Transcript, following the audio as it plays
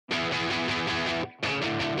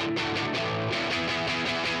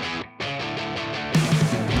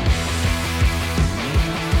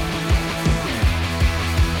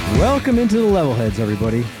Welcome into the Levelheads,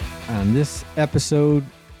 everybody. On this episode,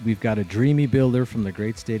 we've got a dreamy builder from the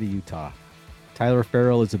great state of Utah. Tyler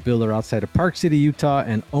Farrell is a builder outside of Park City, Utah,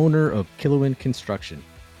 and owner of Killowen Construction.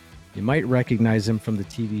 You might recognize him from the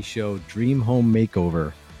TV show Dream Home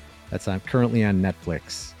Makeover. That's currently on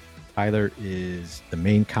Netflix. Tyler is the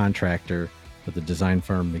main contractor for the design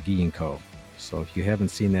firm McGee & Co. So if you haven't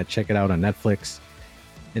seen that, check it out on Netflix.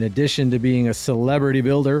 In addition to being a celebrity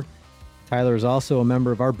builder, Tyler is also a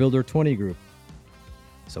member of our Builder 20 group.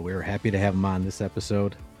 So we were happy to have him on this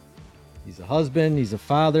episode. He's a husband, he's a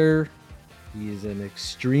father, he is an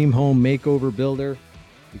extreme home makeover builder.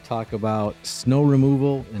 We talk about snow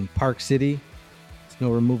removal in Park City.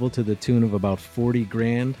 Snow removal to the tune of about 40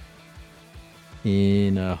 grand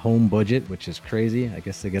in a home budget, which is crazy. I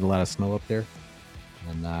guess they get a lot of snow up there.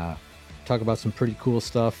 And talk about some pretty cool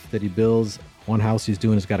stuff that he builds. One house he's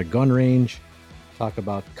doing has got a gun range. Talk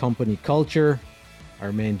about company culture.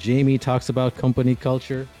 Our man Jamie talks about company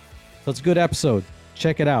culture. So it's a good episode.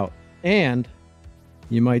 Check it out. And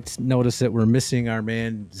you might notice that we're missing our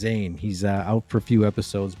man Zane. He's out for a few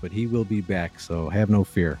episodes, but he will be back, so have no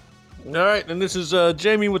fear. All right, and this is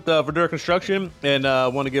Jamie with Verdura Construction, and I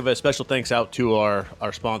want to give a special thanks out to our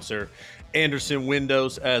sponsor, Anderson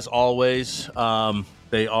Windows, as always.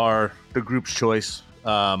 They are the group's choice,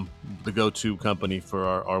 the go-to company for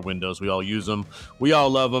our windows. We all use them. We all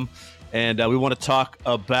love them. And we want to talk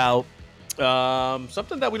about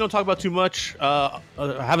something that we don't talk about too much.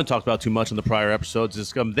 Haven't talked about too much in the prior episodes.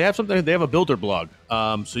 Is they have a builder blog.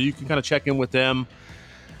 So you can kind of check in with them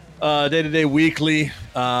day-to-day, weekly,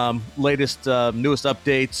 latest, newest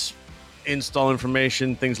updates, install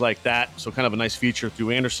information, things like that. So kind of a nice feature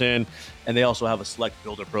through Anderson. And they also have a select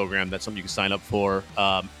builder program. That's something you can sign up for.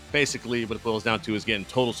 Basically, what it boils down to is getting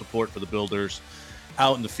total support for the builders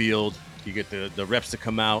out in the field. You get the reps to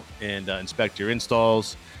come out and inspect your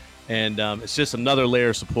installs. And it's just another layer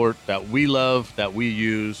of support that we love, that we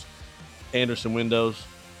use. Anderson Windows.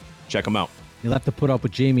 Check them out. You'll have to put up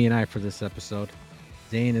with Jamie and I for this episode.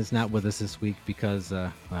 Zane is not with us this week because,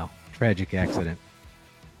 tragic accident.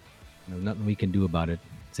 There's nothing we can do about it.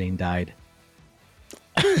 Zane died.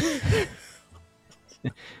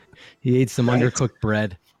 He ate some undercooked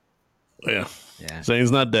bread. Yeah.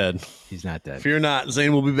 Zane's not dead. He's not dead. Fear not.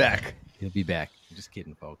 Zane will be back. He'll be back. I'm just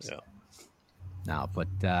kidding, folks. Yeah. No, but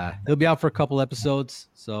he'll be out for a couple episodes.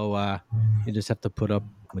 So you just have to put up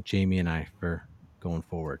with Jamie and I for going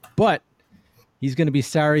forward. But he's going to be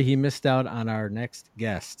sorry he missed out on our next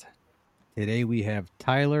guest. Today we have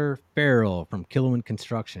Tyler Farrell from Killowen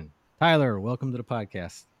Construction. Tyler, welcome to the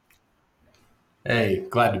podcast. Hey,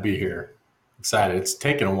 glad to be here. Excited. It's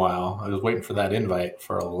taken a while. I was waiting for that invite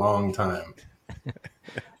for a long time.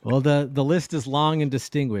 Well, the list is long and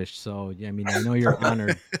distinguished, so I mean, I know you're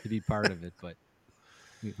honored to be part of it, but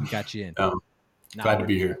we got you in. Glad to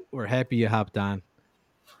be here. We're happy you hopped on.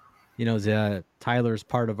 You know, Tyler's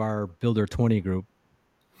part of our Builder 20 group,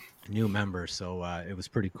 new member, so it was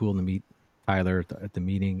pretty cool to meet Tyler at the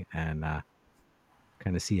meeting and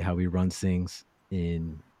kind of see how he runs things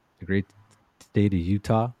in the great state of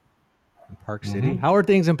Utah. Park City. How are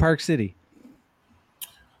things in Park City?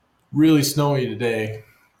 Really snowy today.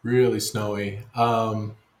 Really snowy.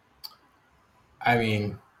 I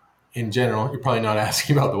mean, in general, you're probably not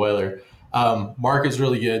asking about the weather. Market's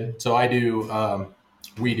really good. So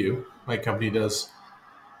my company does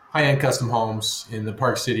high-end custom homes in the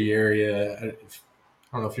Park City area. I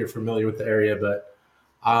don't know if you're familiar with the area, but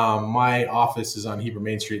my office is on Heber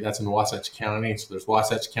Main Street. That's in Wasatch County. So there's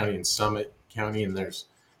Wasatch County and Summit County, and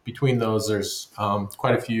between those, there's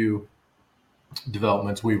quite a few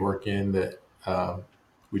developments we work in that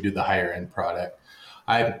we do the higher end product.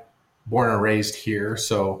 I'm born and raised here,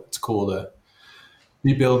 so it's cool to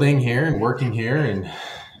be building here and working here and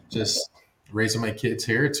just raising my kids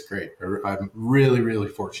here. It's great. I'm really, really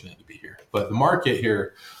fortunate to be here. But the market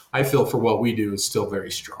here, I feel for what we do is still very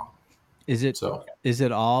strong. Is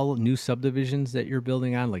it all new subdivisions that you're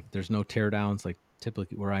building on? Like there's no tear downs like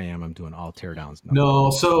typically where I am, I'm doing all tear downs.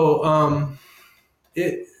 No. So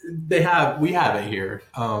we have it here.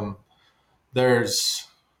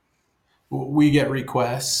 We get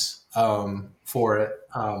requests for it.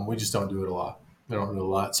 We just don't do it a lot. We don't do a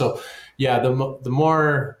lot. So yeah,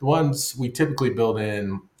 the ones we typically build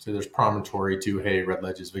in, so there's Promontory, Hay, Red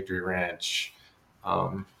Ledges, Victory Ranch.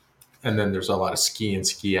 And then there's a lot of ski and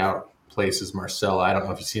ski out places. Marcella, I don't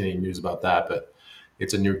know if you've seen any news about that, but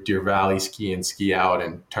it's a new Deer Valley ski and ski out,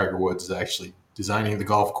 and Tiger Woods is actually designing the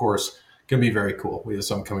golf course. Going to be very cool. We have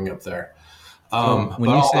some coming up there. When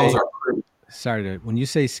you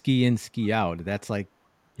say ski in, ski out, that's like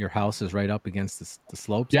your house is right up against the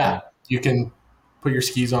slopes? Yeah, you can put your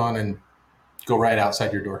skis on, and go right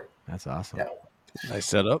outside your door. That's awesome. Yeah. Nice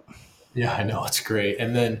setup. Yeah, I know, it's great.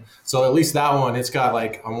 And then, so at least that one, it's got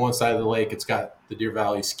like on one side of the lake, it's got the Deer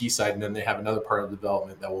Valley ski side, and then they have another part of the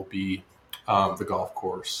development that will be the golf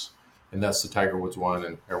course, and that's the Tiger Woods one,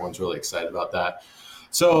 and everyone's really excited about that.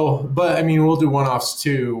 So, but I mean, we'll do one-offs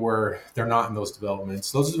too, where they're not in those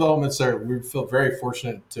developments. Those developments we feel very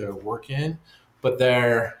fortunate to work in, but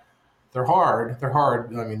they're hard. They're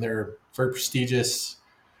hard. I mean, they're very prestigious.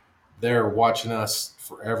 They're watching us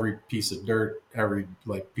for every piece of dirt, every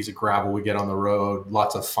like piece of gravel we get on the road,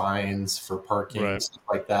 lots of fines for parking, Right. stuff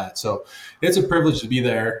like that. So it's a privilege to be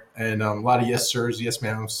there, and a lot of yes sirs, yes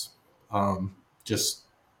ma'ams, just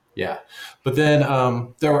yeah. But then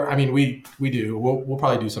there were, I mean, we do. We'll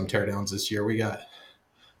probably do some teardowns this year.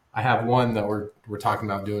 I have one that we're talking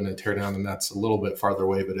about doing a teardown, and that's a little bit farther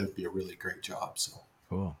away, but it'd be a really great job. So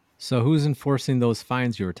Cool. So who's enforcing those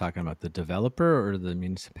fines you were talking about? The developer or the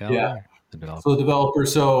municipality? yeah. The developer. So the developer,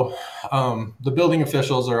 the building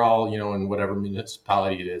officials are all, in whatever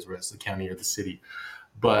municipality it is, whether it's the county or the city.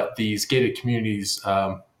 But these gated communities,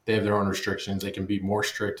 they have their own restrictions. They can be more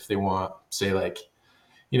strict if they want. Say like,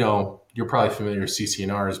 you're probably familiar with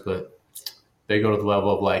CCNRs, but they go to the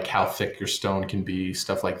level of like how thick your stone can be,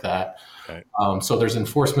 stuff like that. Okay. So there's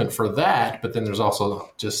enforcement for that, but then there's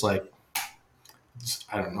also just like,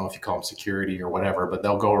 I don't know if you call them security or whatever, but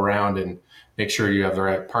they'll go around and make sure you have the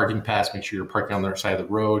right parking pass, make sure you're parking on the right side of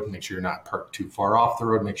the road, make sure you're not parked too far off the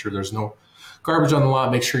road, make sure there's no garbage on the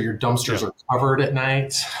lot, make sure your dumpsters are covered at night.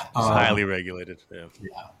 It's highly regulated. Yeah.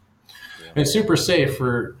 And it's super safe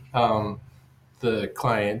for the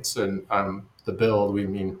clients and the build. We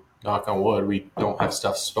mean, knock on wood, we don't have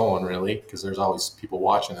stuff stolen really, because there's always people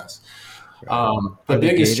watching us. The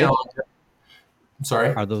biggest challenge. I'm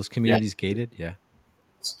sorry? Are those communities gated? Yeah.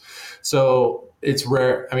 So it's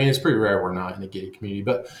rare. I mean, it's pretty rare we're not in a gated community,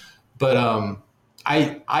 but I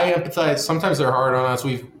empathize. Sometimes they're hard on us.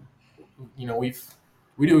 We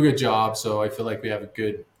do a good job, so I feel like we have a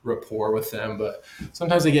good rapport with them. But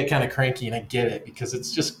sometimes they get kind of cranky, and I get it because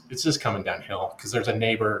it's just coming downhill. Because there's a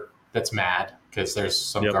neighbor that's mad because there's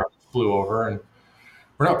some garbage flew over, and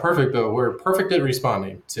we're not perfect, but we're perfect at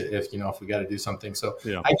responding to if we got to do something. So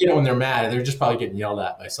I get it when they're mad. They're just probably getting yelled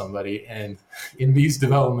at by somebody. And in these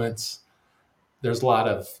developments, there's a lot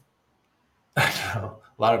of,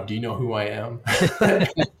 do you know who I am?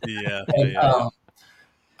 Yeah.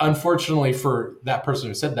 Unfortunately for that person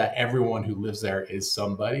who said that, everyone who lives there is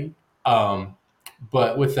somebody.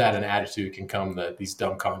 But with that, an attitude can come that these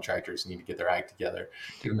dumb contractors need to get their act together,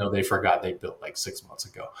 even though they forgot they built like 6 months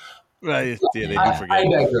ago. Right. Yeah, they do I forget.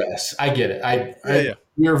 digress. I get it.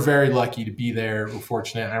 We were very lucky to be there. We're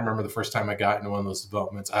fortunate. I remember the first time I got into one of those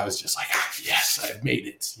developments, I was just like, yes, I've made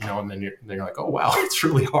it. And then you're like, oh wow, it's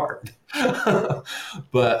really hard.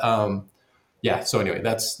 But so anyway,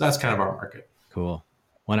 that's kind of our market. Cool.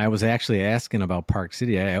 When I was actually asking about Park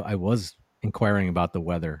City, I was inquiring about the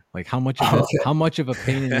weather. Like how much of a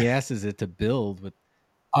pain in the ass is it to build with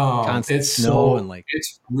constant snow and like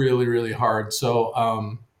it's really, really hard.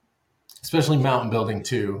 So especially mountain building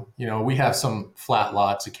too. We have some flat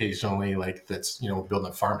lots occasionally, like that's, building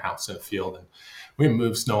a farmhouse in a field, and we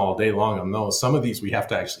move snow all day long on those. Some of these we have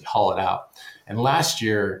to actually haul it out. And last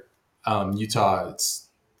year, Utah, it's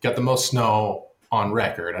got the most snow on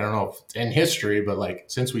record. I don't know if in history, but like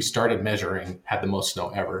since we started measuring, had the most snow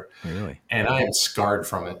ever. Really? And I am scarred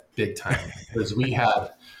from it big time because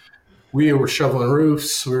we were shoveling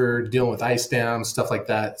roofs, we were dealing with ice dams, stuff like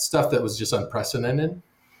that, stuff that was just unprecedented.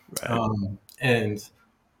 Right. And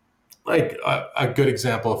like a good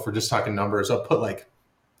example for just talking numbers, I'll put like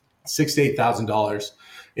 $6,000 to $8,000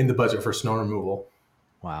 in the budget for snow removal.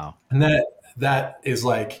 Wow. And that is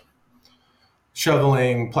like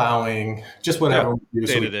shoveling, plowing, just whatever we do.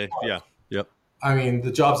 Day to day. Yeah. Yep. I mean,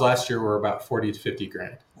 the jobs last year were about 40 to 50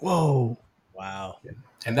 grand. Whoa. Wow. Yeah.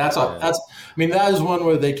 And that is one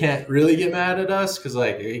where they can't really get mad at us because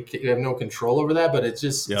like you have no control over that, but it's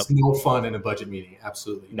just it's no fun in a budget meeting.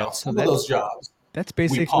 Absolutely. No. Some of those jobs. That's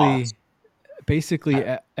basically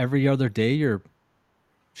every other day you're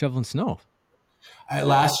shoveling snow.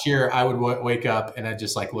 Last year I would wake up and I'd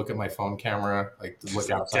just like look at my phone camera, like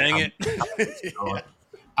look outside. Dang it.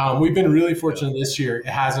 We've been really fortunate this year. It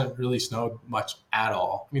hasn't really snowed much at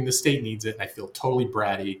all. I mean, the state needs it, and I feel totally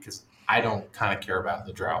bratty because I don't kind of care about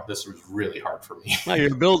the drought. This was really hard for me. Oh,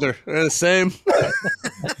 you're a builder. Same.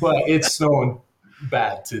 But it's snowing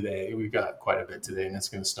bad today. We've got quite a bit today, and it's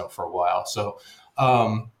going to snow for a while. So,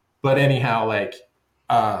 but anyhow, like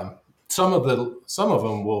some of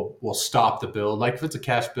them will stop the build. Like if it's a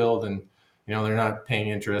cash build and they're not paying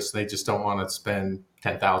interest, they just don't want to spend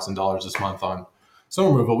 $10,000 this month on snow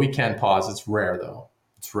removal, we can pause. It's rare though.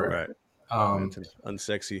 It's rare. Right. Um, It's an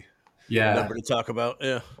unsexy yeah, number to talk about.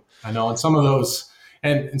 Yeah. I know. And some of those,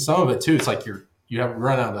 and some of it too, it's like you have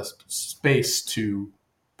run out of space to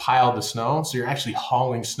pile the snow, so you're actually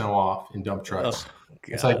hauling snow off in dump Oh trucks.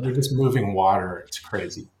 It's like God. you're just moving water. It's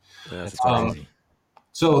crazy. That's That's Um, crazy.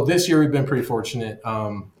 so this year we've been pretty fortunate.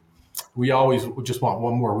 We always just want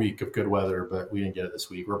one more week of good weather, but we didn't get it this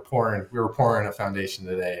week. We were pouring a foundation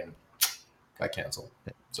today and got canceled.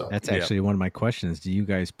 So That's Yeah. actually one of my questions. Do you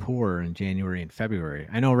guys pour in January and February?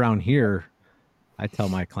 I know around here, I tell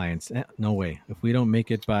my clients, no way. If we don't make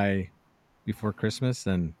it by before Christmas,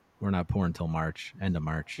 then we're not pouring until March, end of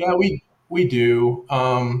March. yeah, we do.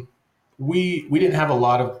 We didn't have a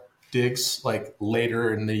lot of digs like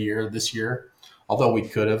later in the year this year, although we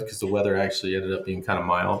could have because the weather actually ended up being kind of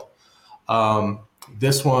mild.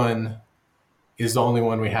 This one is the only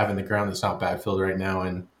one we have in the ground that's not bad filled right now,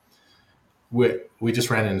 and we just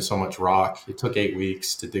ran into so much rock. It took 8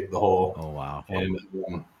 weeks to dig the hole, Oh wow. and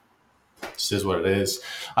this is what it is.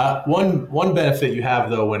 One benefit you have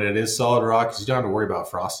though when it is solid rock is you don't have to worry about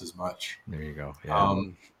frost as much. There you go. Yeah.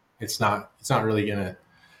 Um, it's not really gonna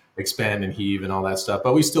expand and heave and all that stuff,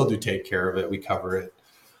 but we still do take care of it. We cover it.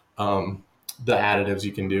 Um, the additives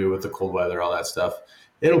you can do with the cold weather, all that stuff,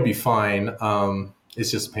 it'll be fine.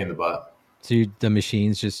 It's just a pain in the butt. So the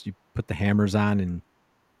machines just you put the hammers on and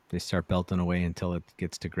they start belting away until it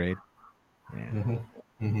gets to grade. Yeah. Hmm.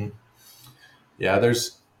 Hmm. Yeah,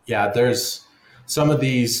 there's some of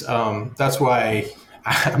these. That's why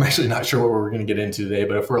I'm actually not sure what we're going to get into today.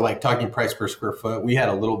 But if we're like talking price per square foot, we had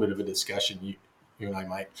a little bit of a discussion. You and I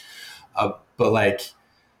might, but like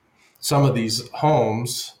some of these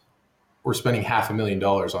homes, we're spending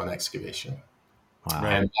 $500,000 on excavation, Wow.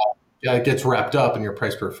 Right. and yeah, it gets wrapped up in your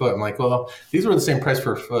price per foot. I'm like, well, these were the same price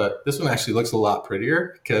per foot. This one actually looks a lot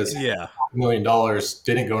prettier because Yeah. $500,000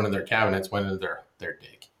 didn't go into their cabinets, went into their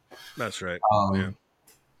dig. That's right. Yeah. Um,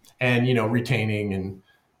 and retaining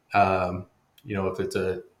and if it's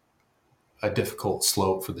a difficult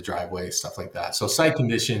slope for the driveway, stuff like that. So site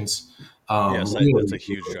conditions, Yeah. So that's a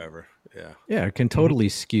huge driver. Yeah. Yeah, it can totally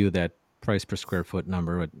skew that price per square foot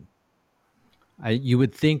number. But you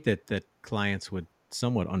would think that clients would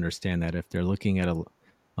somewhat understand that if they're looking at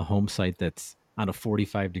a home site that's on a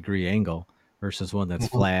 45-degree angle versus one that's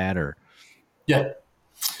Mhm. flat or Yeah,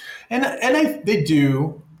 they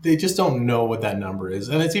do. They just don't know what that number is,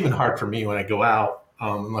 and it's even hard for me when I go out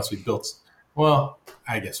unless we built. Well,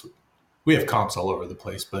 I guess we have comps all over the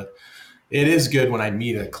place, but it is good when I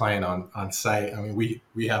meet a client on site. I mean,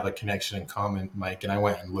 we have a connection in common, Mike, and I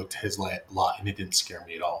went and looked at his lot, and it didn't scare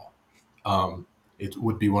me at all. It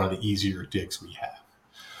would be one of the easier digs we have.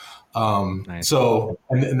 nice. So,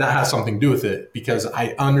 and that has something to do with it because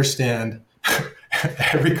I understand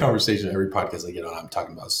every conversation, every podcast I get on, I'm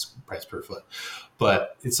talking about price per foot,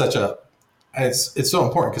 but it's so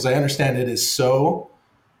important because I understand it is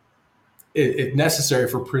it's necessary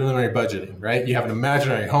for preliminary budgeting, right? You have an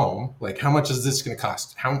imaginary home. Like, how much is this going to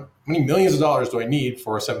cost? How many millions of dollars do I need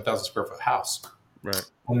for a 7,000 square foot house? Right.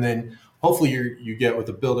 And then hopefully you get with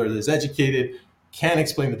a builder that's educated, can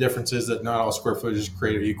explain the differences that not all square footage is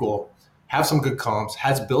created equal, have some good comps,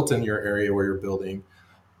 has built in your area where you're building.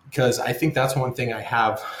 Because I think that's one thing I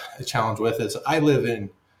have a challenge with is I live in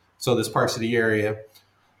this Park City area.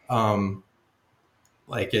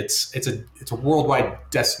 Like it's a worldwide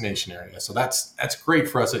destination area, so that's great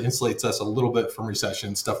for us. It insulates us a little bit from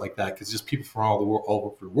recession, stuff like that, because just people from all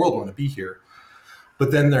over the world want to be here.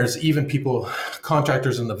 But then there's even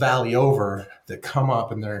contractors in the valley over that come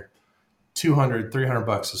up and they're 200,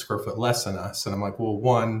 $300 a square foot less than us. And I'm like, well,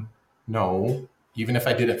 one, no, even if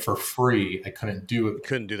I did it for free, I couldn't do it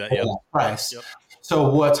Couldn't do that. for Yep. that price. Yep. So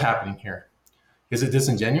what's happening here? Is it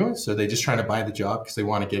disingenuous? Are they just trying to buy the job because they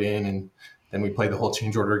want to get in and then we play the whole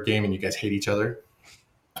change order game and you guys hate each other?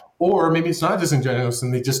 Or maybe it's not disingenuous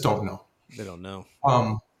and they just don't know. They don't know.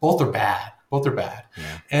 Both are bad. Both are bad.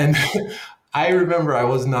 Yeah. And I remember I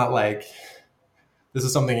was not like, this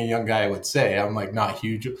is something a young guy would say. I'm like, not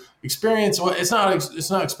huge experience. Well, it's not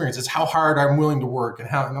experience. It's how hard I'm willing to work and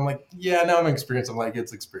I'm like, yeah, now I'm experienced. I'm like,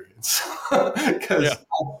 it's experience because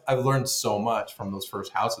I've learned so much from those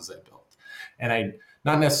first houses I built. And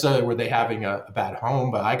not necessarily were they having a bad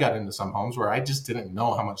home, but I got into some homes where I just didn't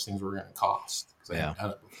know how much things were going to cost. Yeah.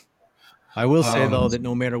 I will say though Um, that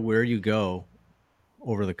no matter where you go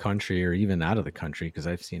over the country or even out of the country, because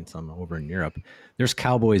I've seen some over in Europe, there's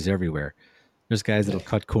cowboys everywhere. There's guys that'll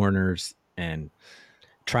cut corners and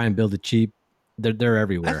try and build it cheap. They're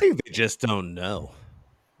everywhere. I think they just don't know.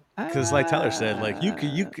 Because, like Tyler said, like you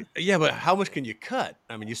could, yeah, but how much can you cut?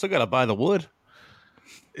 I mean, you still got to buy the wood.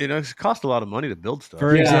 It costs a lot of money to build stuff.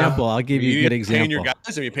 For Yeah. example, I'll give you a good You're paying your example.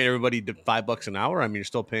 guys. I mean, you're paying everybody $5 an hour. I mean, you're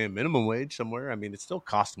still paying minimum wage somewhere. I mean, it still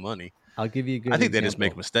costs money. I'll give you a I good think they just make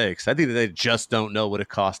example. mistakes. I think that they just don't know what it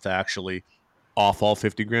costs to actually off all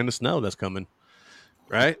 50 grand of snow that's coming.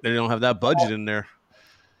 Right? They don't have that budget in there.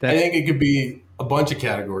 I That think it could be a bunch of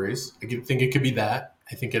categories. Think it could be that.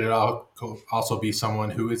 I think it could also be someone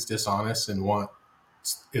who is dishonest and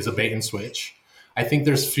is a bait and switch. I think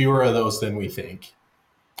there's fewer of those than we think.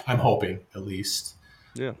 I'm hoping, at least.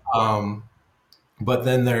 Yeah. But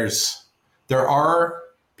then there are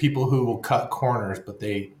people who will cut corners, but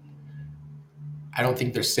I don't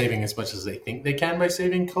think they're saving as much as they think they can by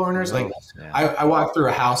saving corners. No. Like yeah. I walked through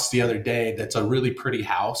a house the other day that's a really pretty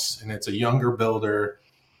house, and it's a younger builder.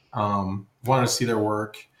 Wanted to see their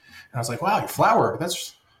work, and I was like, "Wow, your flat work, that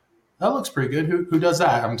looks pretty good. Who does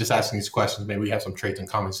that?" I'm just asking these questions. Maybe we have some traits in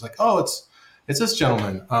common. He's like, "Oh, it's this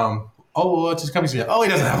gentleman. Oh, what's his company?" Oh, he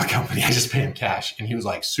doesn't have a company. I just pay him cash, and he was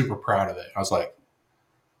like super proud of it. I was like,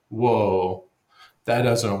 "Whoa, that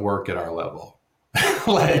doesn't work at our level."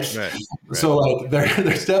 Like, Right. so like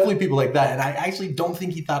there's definitely people like that, and I actually don't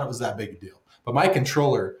think he thought it was that big a deal. But my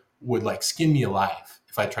controller would like skin me alive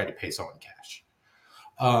if I tried to pay someone cash.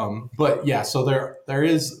 But yeah, so there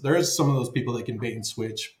is some of those people that can bait and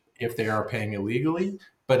switch if they are paying illegally,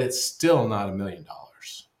 but it's still not $1 million,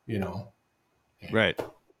 you know? Right.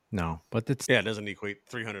 No, but it's Yeah, it doesn't equate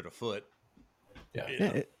 300 a foot.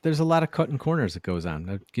 Yeah. there's a lot of cutting corners that goes on.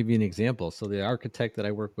 I'll give you an example. So the architect that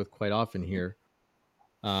I work with quite often here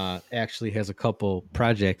actually has a couple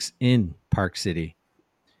projects in Park City,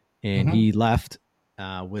 and Mhm. he left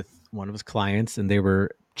with one of his clients, and they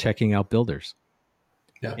were checking out builders.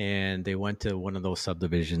 Yeah. And they went to one of those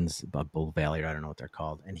subdivisions, Bull Valley, or I don't know what they're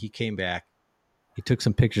called. And he came back. He took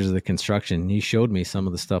some pictures of the construction. And he showed me some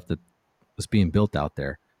of the stuff that was being built out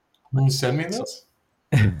there. Can you send me this?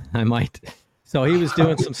 I might. So he was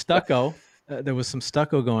doing some stucco. There was some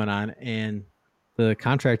stucco going on, and the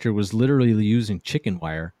contractor was literally using chicken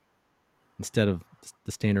wire instead of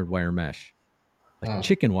the standard wire mesh, like Mm.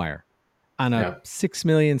 chicken wire on a Yeah. $6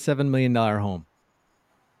 million, $7 million home.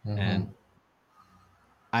 Mhm. And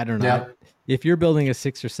I don't know. Yeah. If you're building a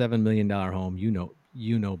 $6 or $7 million home, you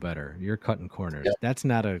know better. You're cutting corners. Yeah. That's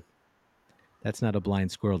not a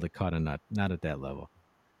blind squirrel that caught a nut. Not at that level.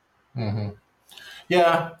 Mhm.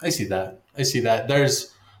 Yeah, I see that.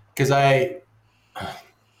 Because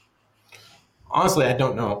honestly, I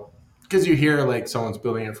don't know. Because you hear like someone's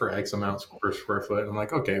building it for X amount per square foot. I'm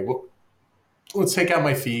like, okay, well, let's take out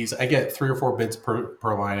my fees. I get 3 or 4 bids per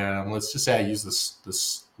line item. Let's just say I use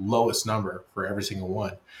this lowest number for every single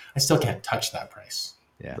one. I still can't touch that price.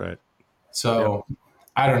 Yeah. Right. So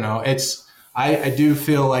I don't know. I do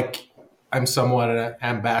feel like I'm somewhat an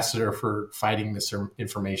ambassador for fighting this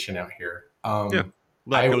information out here. Yeah.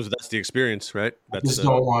 That's the experience, right? I just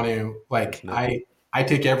don't want to like no. I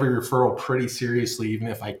take every referral pretty seriously, even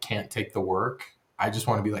if I can't take the work. I just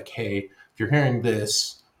want to be like, hey, if you're hearing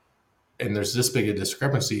this and there's this big a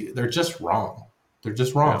discrepancy, they're just wrong. They're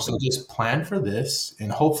just wrong. Yeah. So just plan for this, and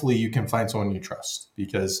hopefully you can find someone you trust,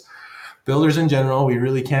 because builders in general, we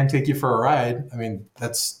really can take you for a ride. I mean,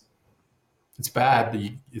 it's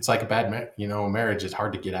bad. It's like a bad, marriage. It's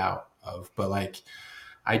hard to get out of, but like,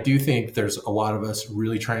 I do think there's a lot of us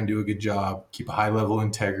really trying to do a good job, keep a high level of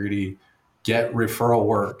integrity, get referral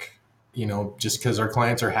work, just because our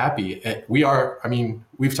clients are happy.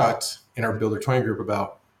 We've talked in our Builder 20 group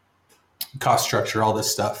about cost structure, all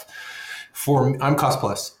this stuff. I'm cost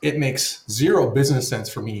plus. It makes zero business sense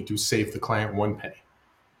for me to save the client 1 penny,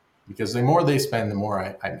 because the more they spend, the more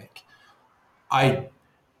I make.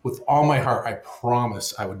 With all my heart, I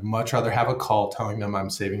promise I would much rather have a call telling them I'm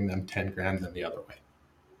saving them 10 grand than the other way.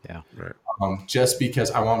 Yeah. Right. Just because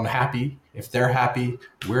I want them happy. If they're happy,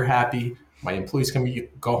 we're happy. My employees can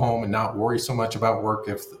go home and not worry so much about work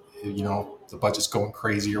if the budget's going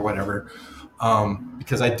crazy or whatever.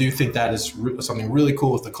 Because I do think that is something really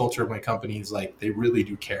cool with the culture of my company. Is like they really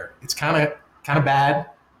do care. It's kind of bad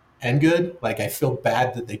and good. Like I feel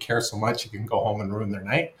bad that they care so much. You can go home and ruin their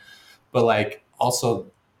night, but like also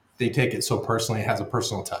they take it so personally. It has a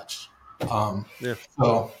personal touch. Yeah.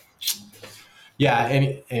 So yeah.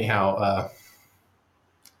 Anyhow.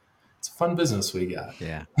 It's a fun business we got.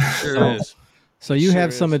 Yeah. Sure is. So you Sure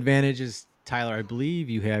have some is. advantages, Tyler. I believe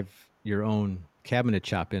you have your own cabinet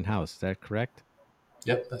shop in house. Is that correct?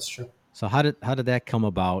 Yep, that's true. So how did that come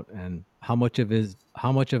about, and how much of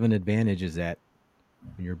an advantage is that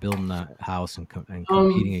when you're building a house and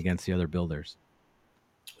competing against the other builders?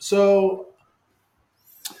 So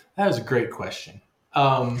that was a great question.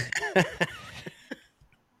 I'll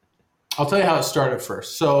tell you how it started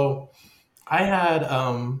first. So I had,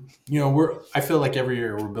 I feel like every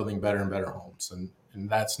year we're building better and better homes, and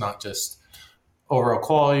that's not just overall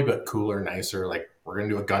quality, but cooler, nicer. Like we're gonna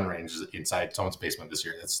do a gun range inside someone's basement this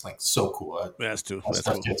year. That's like so cool. That That's stuff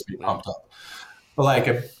cool. gets me Yeah. pumped up. But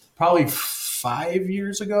like probably 5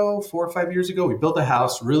 years ago, 4 or 5 years ago, we built a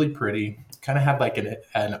house really pretty. Kind of had like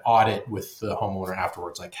an audit with the homeowner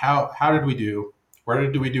afterwards. Like how did we do? Where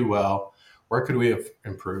did we do well? Where could we have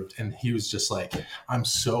improved? And he was just like, I'm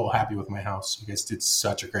so happy with my house. You guys did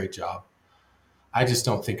such a great job. I just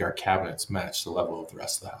don't think our cabinets match the level of the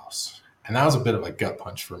rest of the house. And that was a bit of a gut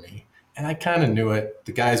punch for me. And I kind of knew it.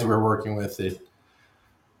 The guys we were working with,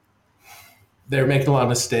 they were making a lot of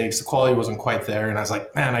mistakes. The quality wasn't quite there. And I was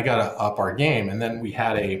like, man, I got to up our game. And then we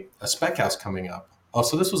had a spec house coming up. Oh,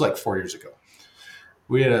 so this was like 4 years ago.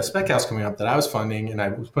 We had a spec house coming up that I was funding, and I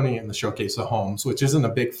was putting it in the showcase of homes, which isn't a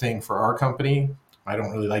big thing for our company. I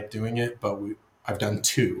don't really like doing it, but I've done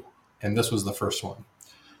two, and this was the first one.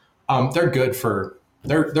 They're good for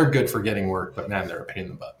getting work, but man, they're a pain in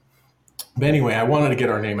the butt. But anyway, I wanted to get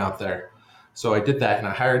our name out there, so I did that, and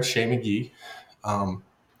I hired Shay McGee.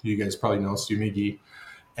 You guys probably know Stu McGee,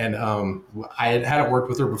 and I hadn't worked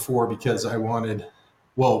with her before because I wanted.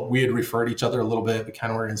 Well, we had referred each other a little bit. We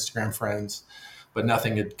kind of were Instagram friends, but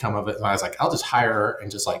nothing had come of it. And I was like, I'll just hire her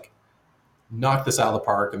and just like knock this out of the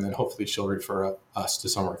park, and then hopefully she'll refer us to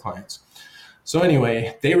some of our clients. So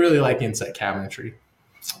anyway, they really like inset cabinetry.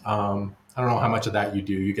 I don't know how much of that you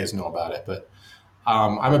do. You guys know about it, but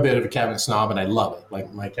I'm a bit of a cabinet snob, and I love it.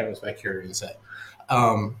 Like my cabinets back here are inset.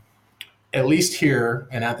 Um, at least here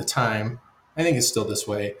and at the time, I think it's still this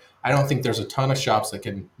way. I don't think there's a ton of shops that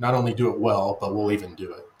can not only do it well, but will even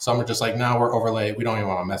do it. Some are just like, no, we're overlay. We don't even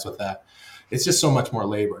want to mess with that. It's just so much more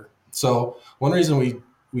labor. So one reason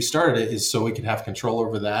we started it is so we could have control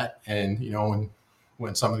over that. And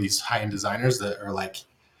when some of these high end designers that are like,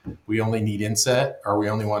 we only need inset or we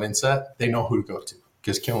only want inset, they know who to go to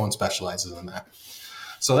because Killowen specializes in that.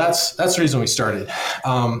 So that's the reason we started.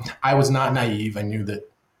 I was not naive. I knew that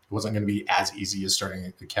it wasn't going to be as easy as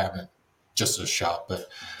starting a cabinet just a shop, but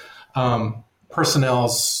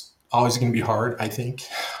personnel's always going to be hard, I think.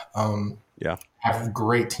 Yeah. I have a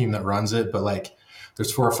great team that runs it, but like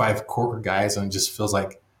there's 4 or 5 core guys and it just feels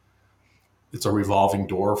like it's a revolving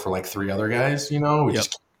door for like 3 other guys, we Yep.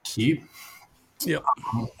 just keep. Yep.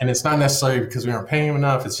 And it's not necessarily because we aren't paying them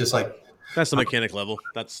enough. It's just like, That's the mechanic level.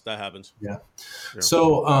 That happens. yeah. Yeah.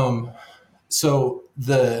 So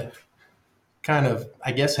the kind of,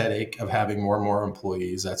 I guess, headache of having more and more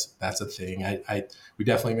employees, that's a thing. We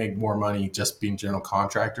definitely make more money just being general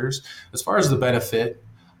contractors. As far as the benefit,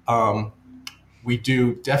 we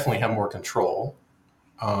do definitely have more control.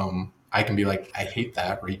 I can be like, I hate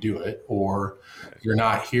that, redo it, or you're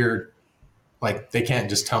not here. Like they can't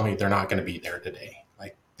just tell me they're not going to be there today.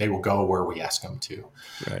 Like they will go where we ask them to.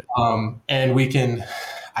 Right. And we can,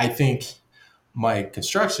 I think my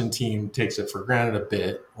construction team takes it for granted a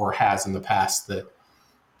bit, or has in the past, that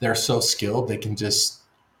they're so skilled they can just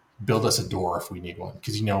build us a door if we need one,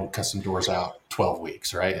 because custom doors out 12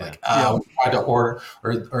 weeks, right? Yeah. Like we tried to order,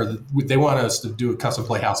 or they want us to do a custom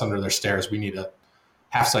playhouse under their stairs. We need a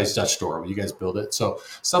half-size Dutch door. Will you guys build it? So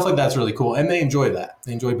stuff like that's really cool, and they enjoy that.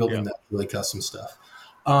 They enjoy building that really custom stuff.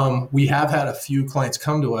 We have had a few clients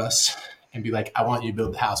come to us and be like, I want you to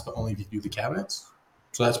build the house, but only if you do the cabinets.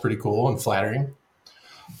 So that's pretty cool and flattering.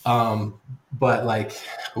 But like,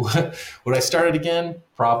 would I start it again?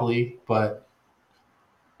 Probably, but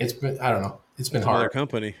it's been, I don't know. It's been hard. Another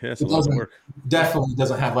company. Yeah, it's a lot of work. Definitely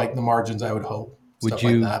doesn't have like the margins I would hope. Would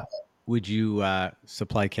you, like that. Would you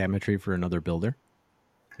supply cabinetry for another builder?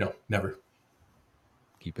 No, never.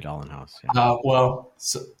 Keep it all in house. Yeah.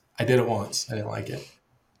 So I did it once. I didn't like it.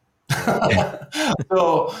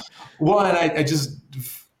 So one, I just,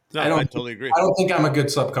 I totally agree. I don't think I'm a good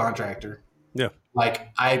subcontractor. Yeah. Like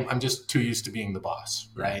I'm just too used to being the boss,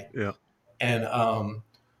 right? Yeah. And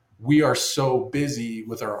we are so busy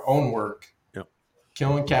with our own work. Yep.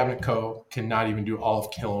 Killowen Cabinet Co. cannot even do all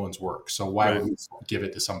of Killowen's work. So why would we give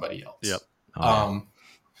it to somebody else? Yep.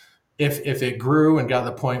 If it grew and got to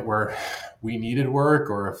the point where we needed work,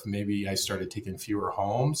 or if maybe I started taking fewer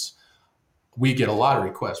homes, we get a lot of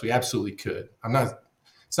requests. We absolutely could.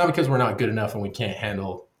 It's not because we're not good enough and we can't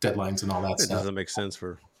handle deadlines and all that stuff. It doesn't make sense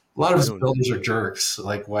for a lot of us builders are jerks.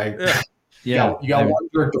 Like why? Yeah. You got one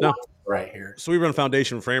jerk right here. So we run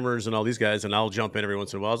foundation framers and all these guys, and I'll jump in every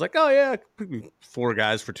once in a while. I was like, oh yeah, 4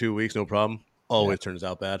 guys for 2 weeks, no problem. Always turns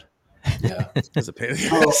out bad. Yeah. It's a pain in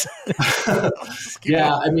the ass.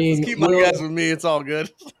 Keep my guys with me. It's all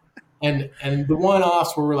good. And the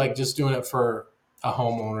one-offs where we're like just doing it for a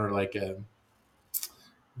homeowner, like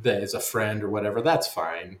that is a friend or whatever, that's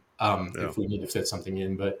fine. Yeah. if we need to fit something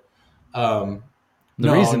in. But um, The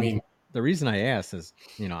no, I reason mean, the reason I ask is,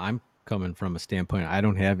 I'm coming from a standpoint. I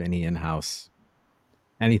don't have any in-house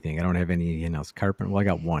anything. I don't have any in-house carpenter. Well, I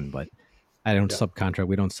got one, but I don't yeah, subcontract.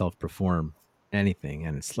 We don't self-perform anything,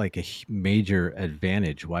 and it's like a major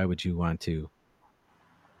advantage. Why would you want to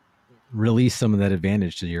release some of that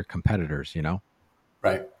advantage to your competitors?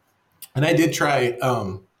 right. And I did try.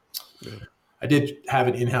 Yeah. I did have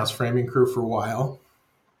an in-house framing crew for a while,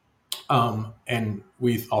 and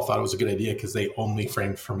we all thought it was a good idea because they only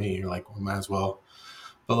framed for me. You're like, well, might as well.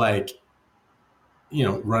 But like,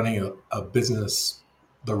 running a business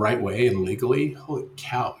the right way and legally, holy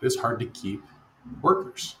cow, it is hard to keep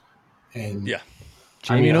workers. And Yeah.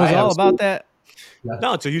 I Jamie mean, I knows have, all about that. yeah,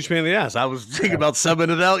 No, it's a huge pain in the ass. I was thinking about subbing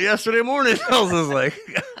it out yesterday morning. I was just like,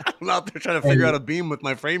 I'm out there trying to figure out and a beam with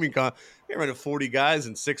my framing Get rid of 40 guys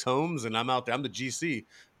and 6 homes, and I'm out there. I'm the GC,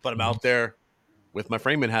 but I'm out there with my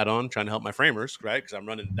framing hat on, trying to help my framers, right? Because I'm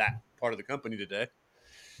running that part of the company today.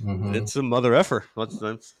 And mhm. it's a mother effer.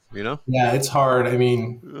 That's. Yeah, it's hard. I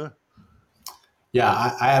mean, Yeah. yeah,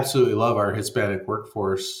 I absolutely love our Hispanic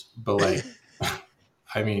workforce, but like,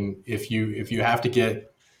 I mean, if you have to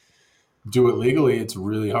do it legally, it's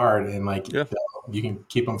really hard, and like, Yeah. you can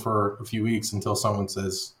keep them for a few weeks until someone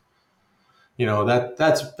says,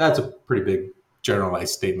 that's a pretty big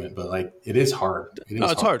generalized statement, but like, it is hard. It No,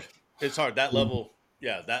 is it's hard. hard. It's hard. That level,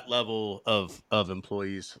 yeah, that level of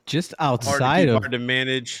employees, Just hard to outside keep, of hard to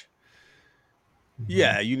manage. Mhm.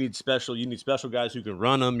 Yeah, you need special guys who can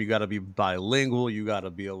run them. You got to be bilingual. You got to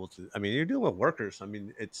be able to. I mean, you're dealing with workers. I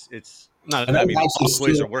mean, it's not. And I I've mean, actually all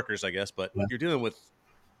employees are still, workers, I guess, but yeah, you're dealing with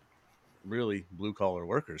really blue collar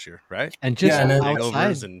workers here, right? and yeah, just and then, Layovers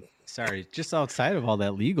outside, and sorry, just outside of all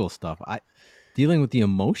that legal stuff, I dealing with the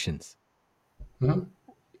emotions. mhm.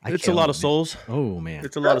 I it's a can't. lot Oh of man. souls. Oh man.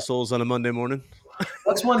 It's a lot of souls on a Monday morning.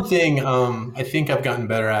 That's one thing I think I've gotten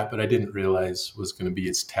better at, but I didn't realize was going to be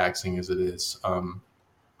as taxing as it is.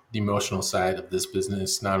 The emotional side of this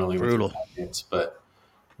business, not only with your Brutal. clients, but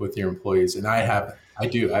with your employees. And I have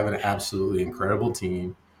an absolutely incredible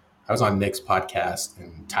team. I was on Nick's podcast,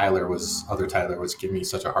 and other Tyler was giving me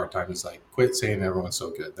such a hard time. He's like, quit saying everyone's so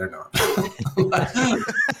good. They're not.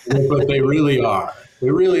 But they really are. They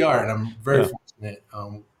really are. And I'm very Yeah. fortunate.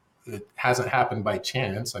 It hasn't happened by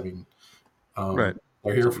chance. I mean, Right.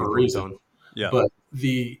 they're here Something for you've a worked reason. on. Yeah. But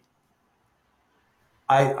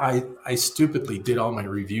I stupidly did all my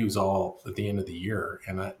reviews all at the end of the year,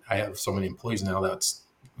 and I have so many employees now that's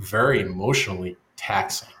very emotionally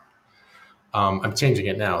taxing. I'm changing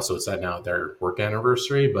it now, so it's at now their work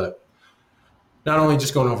anniversary, but not only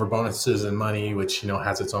just going over bonuses and money, which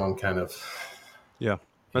has its own kind of Yeah. you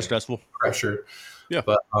That's know, stressful. pressure, Yeah.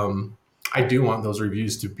 but I do want those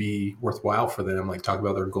reviews to be worthwhile for them. Like, talk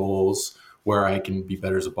about their goals, where I can be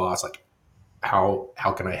better as a boss, like how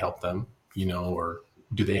can I help them, or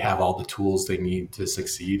do they have all the tools they need to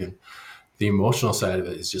succeed? And the emotional side of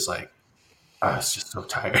it is just like, it's just so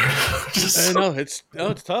tired. just I so, know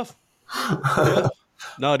it's tough. Yeah.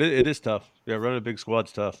 No, it is tough. Yeah, running a big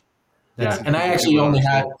squad's tough. That's yeah. And I People actually don't only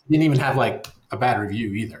understand. didn't even have like a bad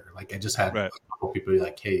review either. Like, I just had Right. a couple people be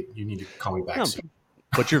like, hey, you need to call me back No, soon.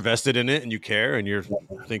 but you're vested in it and you care and you're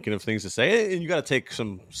thinking of things to say and you got to take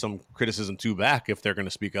some criticism too back if they're going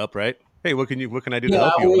to speak up, right? Hey, what can I do to Yeah,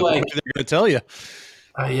 help you? or What like, are they going to tell you?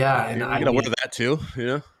 yeah, and You I got to wear mean, that too,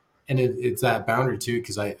 and it's that boundary too,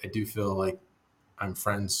 because I do feel like I'm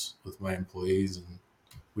friends with my employees and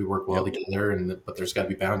we work well Yep. together, but there's got to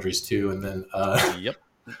be boundaries too. And then Yep.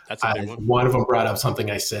 That's a big one. one of them brought up something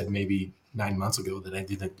I said maybe 9 months ago that I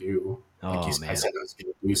didn't do. Like, oh I man. said I was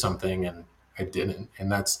going to do something and I didn't, and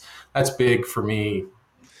that's big for me,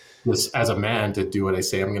 just as a man, to do what I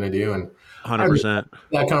say I'm going to do. And I remember 100%.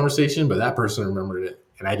 that conversation, but that person remembered it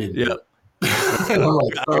and I didn't Yeah. do it. I And I'm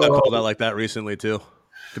like, got oh, called out like that recently too.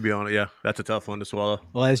 To be honest, yeah, that's a tough one to swallow.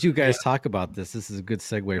 Well, as you yeah. guys talk about this is a good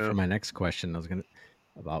segue Yeah. for my next question. I was gonna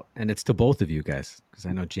about, and it's to both of you guys because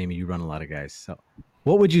I know Jamie, you run a lot of guys. So,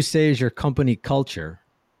 what would you say is your company culture?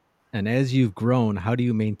 And as you've grown, how do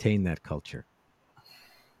you maintain that culture?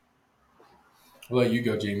 I'll let you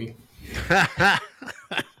go, Jamie. I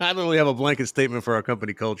don't really have a blanket statement for our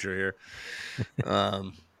company culture here.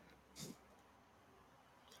 Um,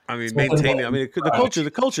 I mean, Something maintaining. I that, mean, the culture.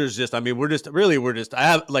 The culture is just. I mean, we're just. I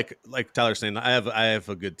have like Tyler's saying. I have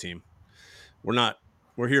a good team. We're not.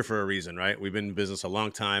 We're here for a reason, right? We've been in business a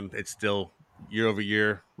long time. It's still year over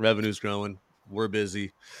year. Revenue's growing. We're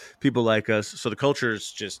busy. People like us. So the culture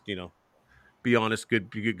is just be honest,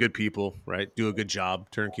 good people, right? Do a good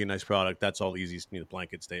job, turnkey, nice product. That's all easy.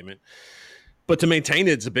 Blanket statement. But to maintain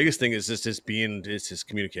it, the biggest thing is just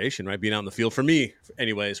communication, right? Being out in the field for me,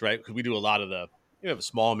 anyways, right? Because we do a lot of have a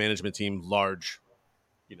small management team, large,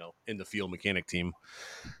 in the field mechanic team.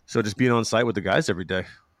 So just being on site with the guys every day,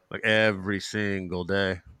 like every single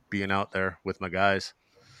day, being out there with my guys.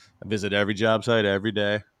 I visit every job site every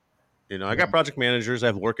day. I got project managers, I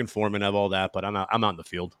have working foremen, I have all that, but I'm out in the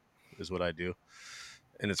field is what I do.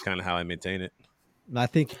 And it's kind of how I maintain it. I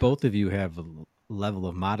think both of you have a level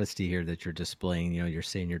of modesty here that you're displaying. You're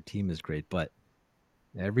saying your team is great, but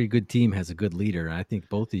every good team has a good leader. And I think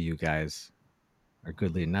both of you guys are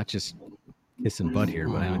good leaders, not just kissing butt here,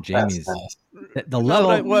 but I know That's Jamie's nice. the No, but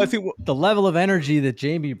level I think the level of energy that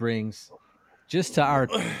Jamie brings just to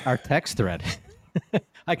our text thread.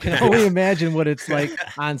 I can only imagine what it's like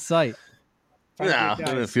on site. Trying to yeah, get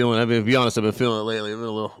guys. I've been, to be honest, I've been feeling it lately. I've been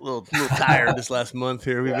a little tired this last month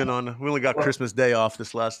here. We only got Christmas Day off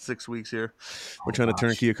this last 6 weeks here. We're Oh trying to gosh.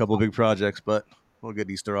 turnkey a couple of big projects, but we'll get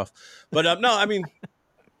Easter off. But no, I mean,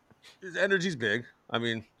 energy's big. I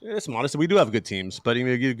mean, it's modest. We do have good teams, but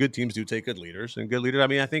good teams do take good leaders and good leaders. I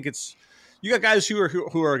mean, I think you got guys who are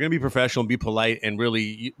going to be professional and be polite and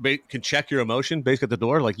really can check your emotion basically at the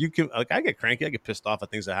door. Like I get cranky, I get pissed off at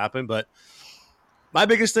things that happen, but my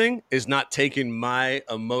biggest thing is not taking my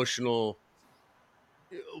emotional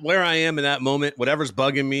where I am in that moment, whatever's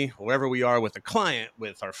bugging me, wherever we are with a client,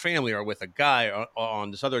 with our family, or with a guy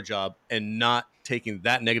on this other job, and not taking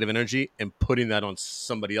that negative energy and putting that on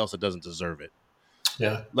somebody else that doesn't deserve it.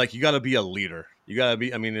 Yeah. Like, you got to be a leader. You got to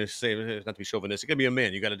be, I mean, it's not to be chauvinistic, you got to be a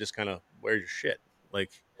man. You got to just kind of wear your shit.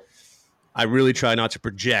 Like, I really try not to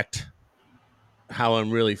project how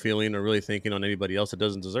I'm really feeling or really thinking on anybody else that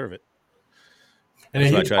doesn't deserve it. And a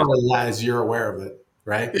That's what I huge try. part of that is you're aware of it,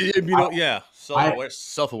 right? Yeah, I,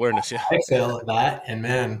 self awareness. Yeah, I fail at that, and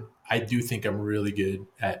man, I do think I'm really good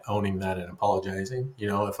at owning that and apologizing.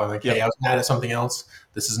 If I'm like, yep, hey, I was mad at something else,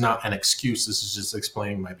 this is not an excuse. This is just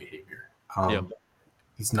explaining my behavior. yep.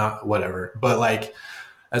 It's not whatever. But like,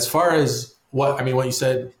 as far as what you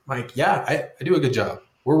said, Mike, yeah, I do a good job.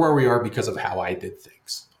 We're where we are because of how I did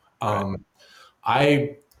things. Right.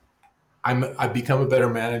 I I've become a better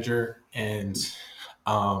manager, and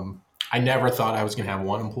I never thought I was going to have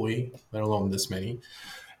one employee, let alone this many.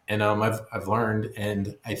 And I've learned,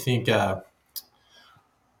 and I think I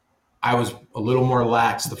was a little more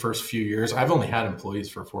lax the first few years. I've only had employees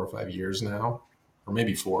for 4 or 5 years now, or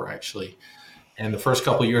maybe 4 actually. And the first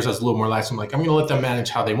couple of years, I was a little more lax. I'm like, I'm going to let them manage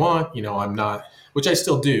how they want. I'm not, which I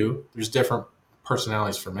still do. There's different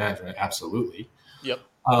personalities for management, absolutely. Yep.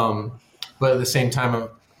 But at the same time,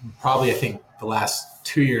 I think the last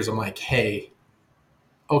 2 years, I'm like, hey,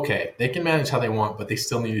 okay, they can manage how they want, but they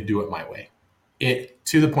still need to do it my way. It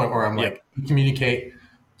to the point where I'm Yep. like, communicate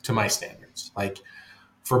to my standards. Like,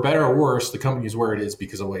 for better or worse, the company is where it is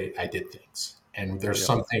because of the way I did things. And there's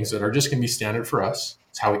some things that are just going to be standard for us.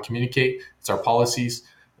 It's how we communicate. It's our policies.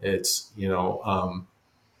 It's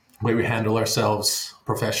way we handle ourselves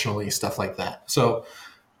professionally, stuff like that. So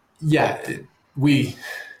yeah,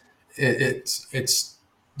 it's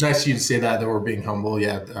nice of you to say that we're being humble.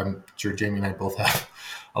 Yeah, I'm sure Jamie and I both have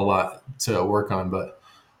a lot to work on, but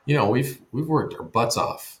we've worked our butts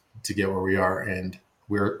off to get where we are, and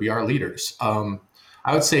we are leaders. I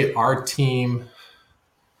would say our team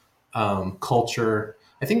culture.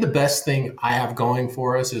 I think the best thing I have going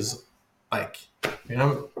for us is like,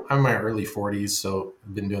 I'm in my early 40s, so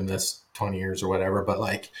I've been doing this 20 years or whatever. But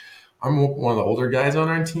like, I'm one of the older guys on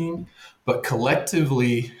our team, but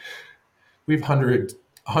collectively, we've 100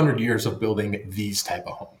 years of building these type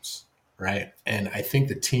of homes, right? And I think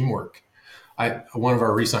the teamwork. One of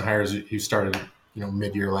our recent hires who started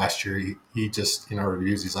mid-year last year, he just in our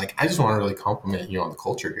reviews, he's like, I just want to really compliment you on the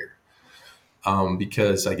culture here,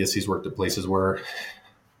 because I guess he's worked at places where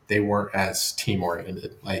they weren't as team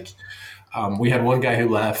oriented. Like, we had one guy who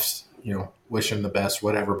left, wish him the best,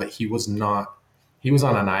 whatever, but he was not. He was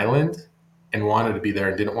on an island and wanted to be there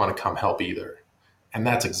and didn't want to come help either. And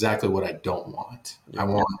that's exactly what I don't want. I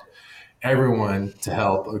want everyone to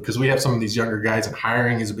help, because we have some of these younger guys, and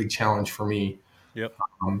hiring is a big challenge for me. Yep.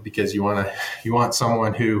 Because you want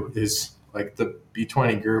someone who is like the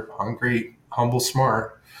B20 group, hungry, humble,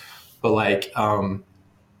 smart, but like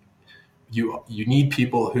you need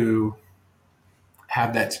people who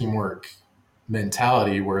have that teamwork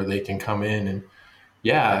mentality where they can come in and,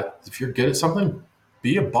 yeah, if you're good at something,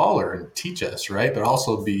 be a baller and teach us, right? But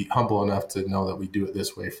also be humble enough to know that we do it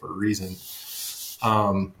this way for a reason.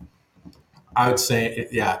 I would say,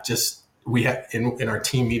 yeah, just we had in our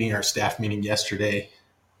team meeting, our staff meeting yesterday,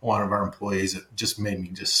 one of our employees, it just made me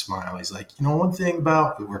just smile. He's like, one thing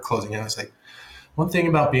about, we're closing out, it's like, one thing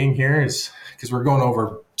about being here is, because we're going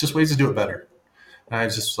over just ways to do it better. And I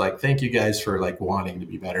was just like, thank you guys for like wanting to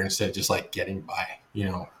be better instead of just like getting by,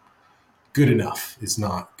 good enough is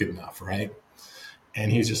not good enough. Right. And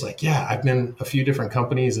he's just like, yeah, I've been a few different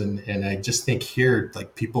companies and I just think here,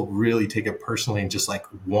 like people really take it personally and just like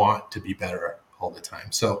want to be better all the time.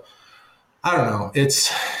 So I don't know. It's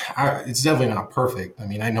definitely not perfect. I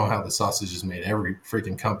mean, I know how the sausage is made. Every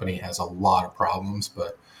freaking company has a lot of problems,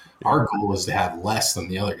 but our goal is to have less than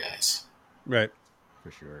the other guys. Right.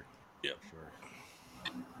 For sure. Yep. For sure.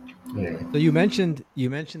 Anyway. So you mentioned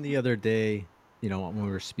the other day, when we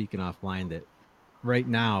were speaking offline, that right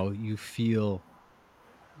now you feel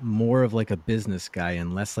more of like a business guy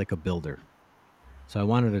and less like a builder. So I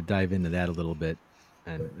wanted to dive into that a little bit.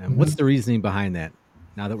 And what's the reasoning behind that?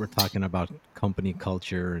 Now that we're talking about company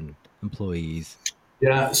culture and employees.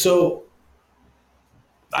 Yeah. So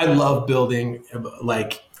I love building,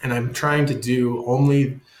 like, and I'm trying to do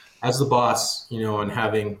only as the boss, and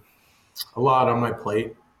having a lot on my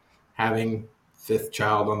plate, having fifth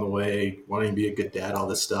child on the way, wanting to be a good dad, all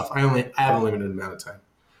this stuff. I have a limited amount of time.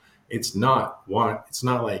 It's not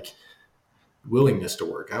like willingness to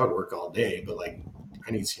work. I would work all day, but like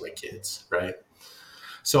I need to see my kids, right?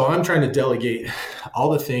 So I'm trying to delegate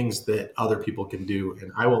all the things that other people can do,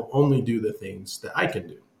 and I will only do the things that I can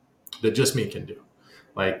do, that just me can do.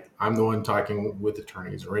 Like I'm the one talking with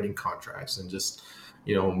attorneys, writing contracts, and just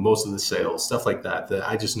most of the sales stuff like that. That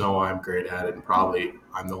I just know I'm great at it, and probably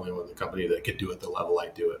I'm the only one in the company that could do it the level I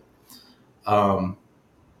do it.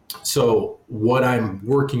 So what I'm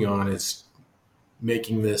working on is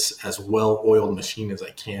making this as well-oiled machine as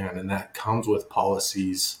I can, and that comes with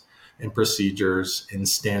policies and procedures and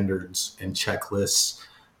standards and checklists.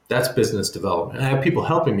 That's business development. I have people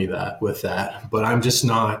helping me with that, but I'm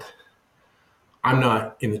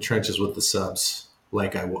not in the trenches with the subs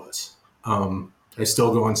like I was. I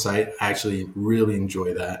still go on site. I actually really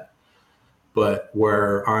enjoy that. But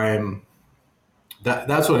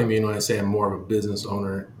that's what I mean when I say I'm more of a business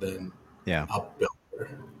owner than Yeah. a builder.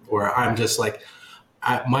 Where I'm just like,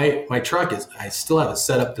 my truck I still have it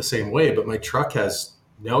set up the same way, but my truck has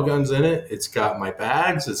nail guns in it. It's got my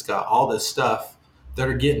bags. It's got all this stuff that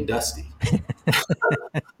are getting dusty.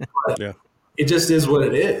 Yeah. It just is what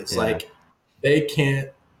it is. Yeah. Like they can't.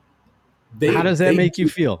 How does that make you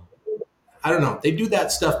feel? I don't know. They do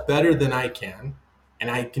that stuff better than I can, and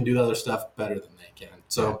I can do the other stuff better than they can.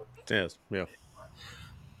 So Yes. Yeah.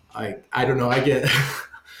 I don't know. I get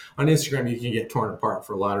on Instagram you can get torn apart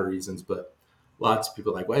for a lot of reasons, but lots of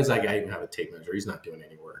people are like, why does that guy even have a tape measure? He's not doing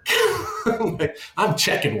any work. Like, I'm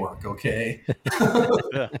checking work, okay?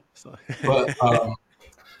 Yeah. But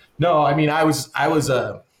no, I mean,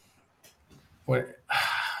 when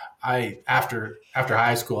after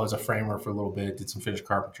high school, I was a framer for a little bit, did some finished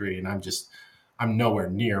carpentry, and I'm nowhere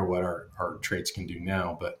near what our trades can do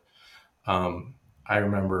now. But I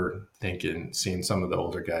remember seeing some of the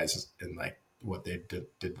older guys and like what they did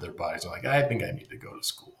to their bodies. I'm like, I think I need to go to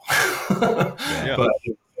school. Yeah. But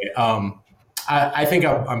I think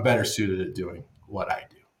I'm better suited at doing what I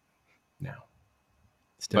do now.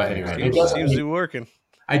 It's But definitely anyway, right. Seems to be working.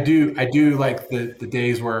 I do like the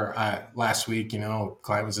days where last week, a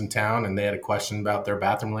client was in town and they had a question about their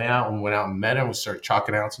bathroom layout and went out and met him. We started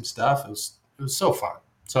chalking out some stuff. It was so fun.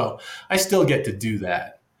 So I still get to do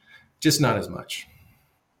that, just not as much.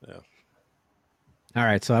 Yeah. All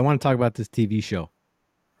right. So I want to talk about this TV show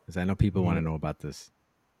because I know people want to know about this.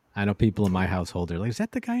 I know people in my household are like, is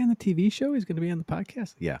that the guy on the TV show? He's going to be on the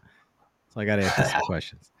podcast? Yeah. So I got to ask you some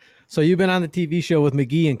questions. So you've been on the TV show with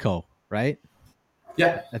McGee and Co., right?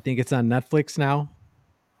 Yeah. I think it's on Netflix now.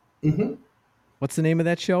 Mm-hmm. What's the name of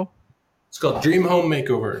that show? It's called Dream Home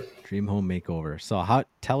Makeover. Dream Home Makeover. So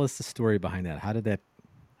tell us the story behind that. How did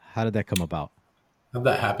that come about? How'd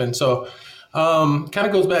that happen? So kind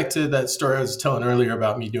of goes back to that story I was telling earlier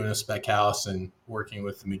about me doing a spec house and working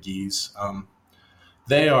with the McGees.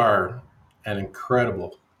 They are an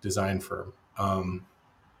incredible design firm.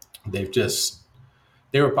 They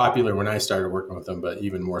were popular when I started working with them, but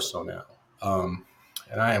even more so now.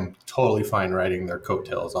 And I am totally fine riding their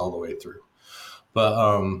coattails all the way through. But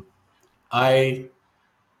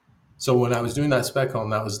so when I was doing that spec home,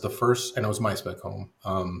 that was the first, and it was my spec home.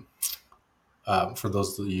 For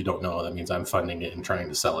those of you who don't know, that means I'm funding it and trying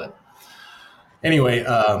to sell it. Anyway,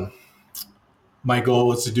 my goal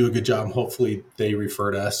was to do a good job. Hopefully they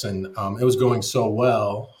referred us, and it was going so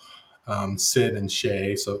well. Sid and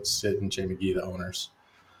Shay, so it's Sid and Shay McGee, the owners,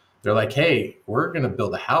 they're like, hey, we're going to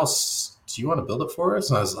build a house. Do you want to build it for us?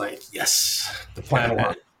 And I was like, yes, the plan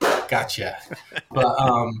worked. Gotcha.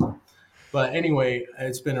 But anyway,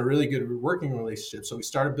 it's been a really good working relationship. So we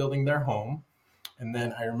started building their home. And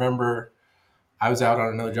then I remember I was out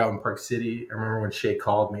on another job in Park City. I remember when Shay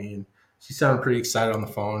called me and she sounded pretty excited on the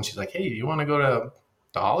phone. She's like, "Hey, do you want to go to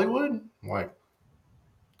Hollywood?" I'm like,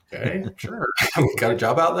 "Okay, sure." Got a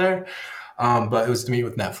job out there. But it was to meet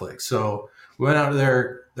with Netflix. So we went out to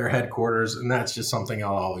their headquarters, and that's just something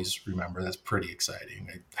I'll always remember. That's pretty exciting.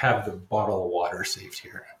 I have the bottle of water saved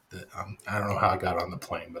here. That I don't know how I got on the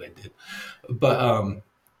plane, but I did.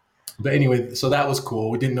 But anyway, so that was cool.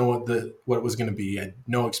 We didn't know what it was going to be. I had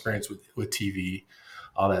no experience with TV,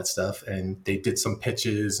 all that stuff, and they did some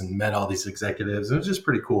pitches and met all these executives. It was just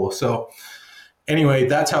pretty cool. So anyway,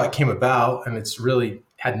 that's how it came about, and it's really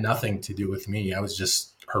had nothing to do with me. I was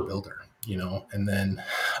just her builder, And then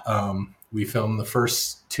we filmed the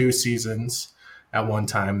first 2 seasons at one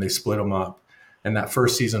time. They split them up, and that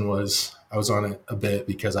first season I was on it a bit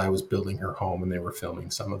because I was building her home, and they were filming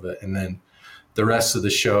some of it, and then the rest of the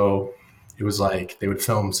show, it was like they would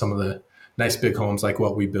film some of the nice big homes like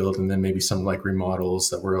what we build, and then maybe some like remodels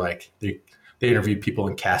that were like they interviewed people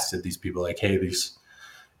and casted these people like, hey,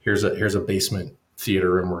 here's a basement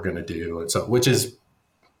theater room we're gonna do, and so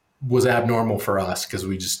was abnormal for us because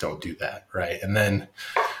we just don't do that, right? And then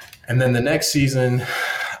the next season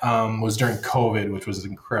was during COVID, which was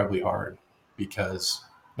incredibly hard because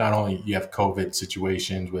not only you have COVID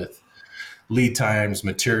situations with lead times,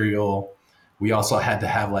 material. We also had to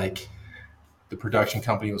have the production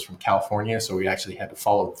company was from California, so we actually had to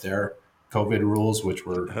follow their COVID rules, which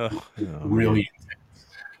were really intense.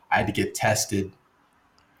 I had to get tested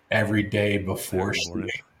every day before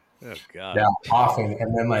shooting. Oh God. Yeah, often.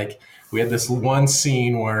 And then we had this one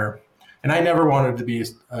scene where, and I never wanted to be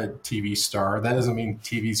a TV star. That doesn't mean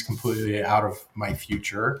TV's completely out of my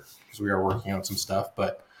future because we are working on some stuff.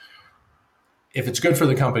 But if it's good for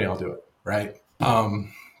the company, I'll do it, right?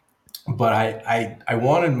 But I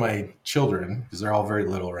wanted my children, because they're all very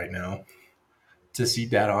little right now, to see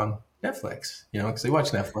Dad on Netflix, because they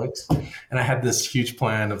watch Netflix. And I had this huge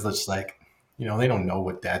plan of just they don't know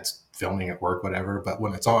what Dad's filming at work, whatever. But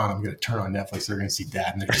when it's on, I'm going to turn on Netflix. They're going to see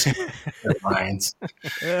Dad, and they're just their minds.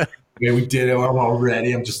 Yeah, we did it. I'm all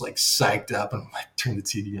ready. I'm just psyched up, and I'm turn the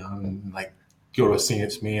TV on and go to a scene.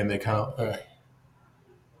 It's me, and they kind of,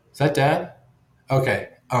 is that Dad? Okay.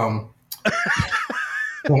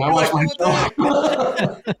 When I watch my show,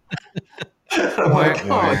 I'm like,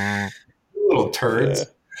 oh, little turds. Yeah.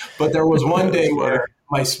 But there was one day where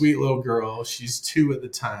my sweet little girl, she's 2 at the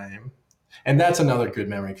time, and that's another good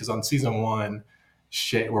memory because on season 1,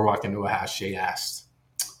 we're walking into a house. Shay asked,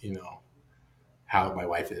 how my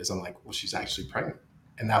wife is. I'm like, well, she's actually pregnant.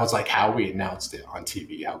 And that was how we announced it on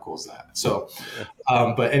TV. How cool is that? So,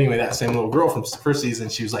 but anyway, that same little girl from the first season,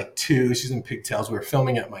 she was 2. She's in pigtails. We were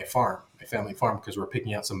filming at my family farm, because we're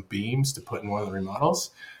picking out some beams to put in one of the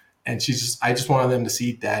remodels. And I just wanted them to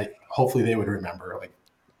see Dad. Hopefully they would remember,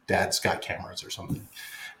 Dad's got cameras or something.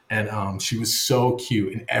 And she was so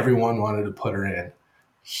cute, and everyone wanted to put her in.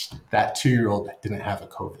 That 2-year-old didn't have a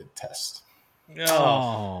COVID test.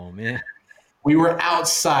 Oh, man. We were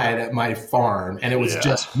outside at my farm, and it was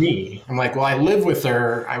just me. I'm like, well, I live with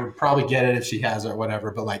her. I would probably get it if she has it or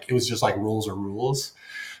whatever. But it was just rules are rules.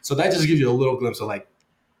 So that just gives you a little glimpse of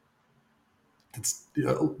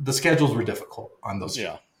the schedules were difficult on those.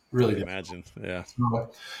 Yeah, really. Imagine. Yeah.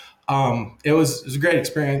 So, it was a great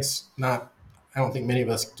experience. I don't think many of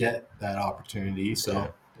us get that opportunity.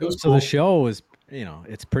 So it was cool. So the show is,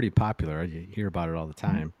 it's pretty popular. You hear about it all the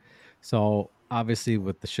time. Mm-hmm. So obviously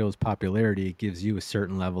with the show's popularity, it gives you a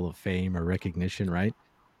certain level of fame or recognition, right?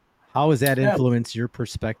 How has that influenced your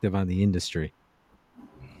perspective on the industry?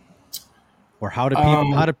 Or how do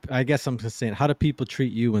people, I guess I'm just saying, how do people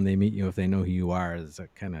treat you when they meet you if they know who you are? Is it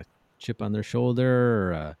kind of chip on their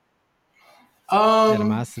shoulder or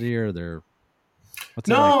animosity, or what's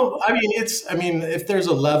no, I mean, if there's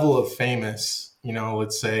a level of famous,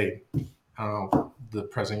 let's say, I don't know, the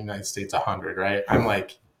president of the United States, 100, right?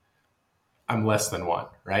 I'm less than 1,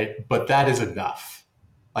 right? But that is enough.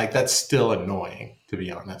 That's still annoying, to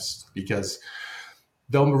be honest, because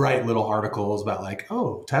they'll write little articles about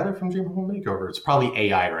oh, Tyler from Dream Home Makeover. It's probably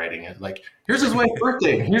AI writing it. Here's his wife's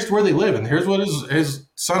birthday, and here's where they live, and here's what his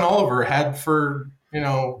son Oliver had for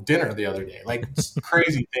dinner the other day.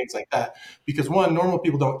 Crazy things like that. Because one, normal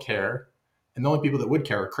people don't care, and the only people that would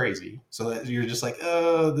care are crazy. So that you're just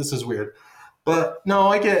this is weird. But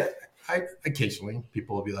no, I occasionally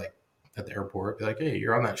people will be at the airport, be hey,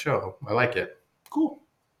 you're on that show. I like it. Cool.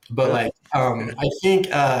 But I think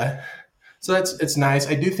so it's nice.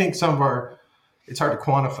 I do think it's hard to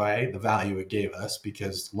quantify the value it gave us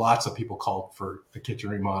because lots of people called for a kitchen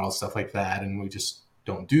remodel, stuff like that, and we just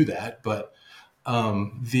don't do that. But I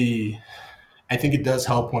think it does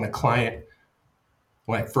help when a client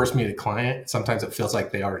when I first meet a client, sometimes it feels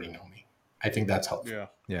like they already know me. I think that's helpful. Yeah.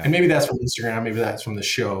 Yeah. And maybe that's from Instagram, maybe that's from the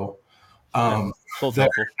show. Both That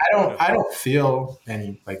helpful. I don't feel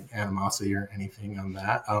any like animosity or anything on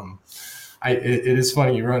that. It is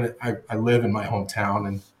funny. I live in my hometown,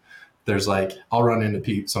 and there's like I'll run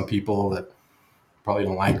into some people that probably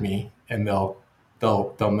don't like me, and they'll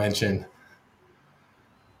mention,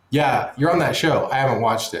 yeah, you're on that show. I haven't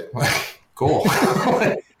watched it. Cool.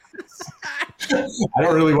 I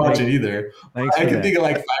don't really watch it either. Thanks I for can that. think of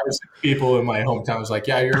like 5 or 6 people in my hometown who's like,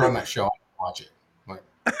 yeah, you're on that show. I don't watch it. I'm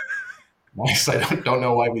like, nice. I don't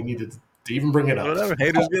know why we needed to even bring it up. Whatever.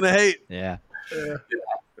 Haters gonna hate. Yeah. Uh,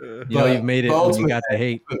 You know you've made it when you ultimately, got the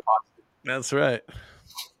hate. that's right.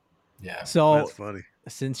 yeah. So That's funny.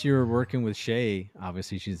 since you're working with Shay,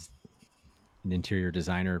 obviously she's an interior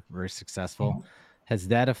designer, very successful. Has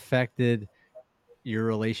that affected your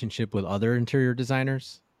relationship with other interior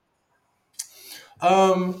designers?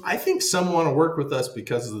 I think some want to work with us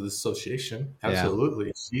because of the association.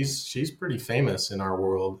 Absolutely. She's pretty famous in our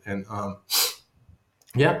world. And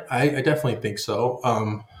yeah, I definitely think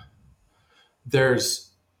so.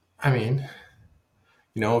 There's, I mean,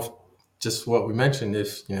 if, just what we mentioned,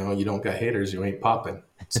 if, you don't got haters, you ain't popping.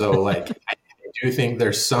 So like, I do think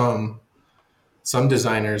there's some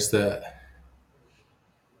designers that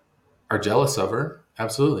are jealous of her.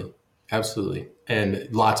 Absolutely. Absolutely. And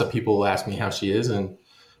lots of people ask me how she is and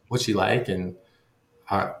what she like. And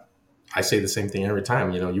I say the same thing every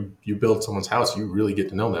time. You build someone's house, you really get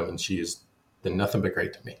to know them, and she has been nothing but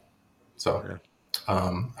great to me. So,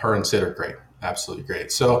 her and Sid are great, absolutely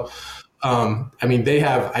great. So, I mean, they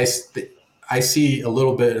have. I see a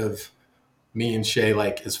little bit of me and Shay,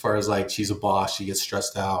 like as far as like she's a boss, she gets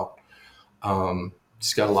stressed out.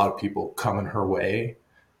 She's got a lot of people coming her way,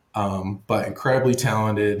 but incredibly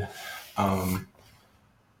talented.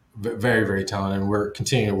 Very, very talented. And we're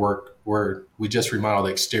continuing to work. We just remodeled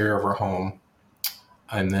the exterior of our home,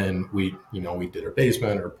 and then we did our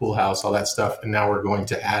basement, our pool house, all that stuff, and now we're going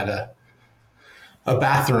to add a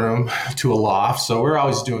bathroom to a loft. So we're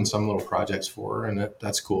always doing some little projects for her, and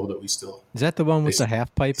that's cool that we still. Is that the one with the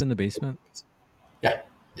half pipe in the basement? Yeah.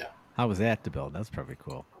 How was that to build? That's probably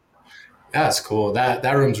cool. That's cool. That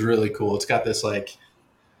room's really cool. It's got this like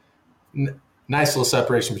nice little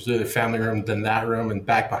separation between the family room, then that room, and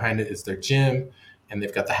back behind it is their gym, and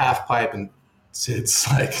they've got the half pipe, and it's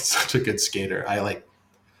like such a good skater.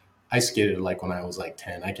 I skated like when I was like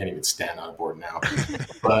 10. I can't even stand on a board now.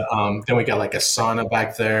 But then we got like a sauna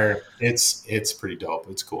back there. It's pretty dope.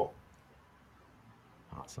 It's cool.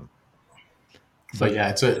 Awesome. But yeah,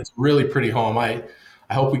 it's a really pretty home. I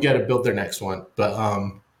hope we get to build their next one.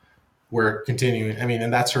 But we're continuing. I mean,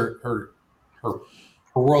 and that's her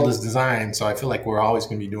world is designed, so I feel like we're always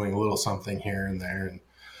going to be doing a little something here and there.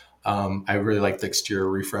 And I really like the exterior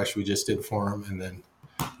refresh we just did for them. And then,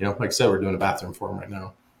 like I said, we're doing a bathroom for them right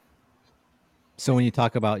now. So when you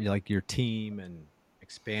talk about like your team and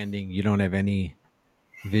expanding, you don't have any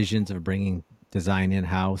visions of bringing design in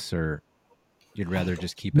house, or you'd rather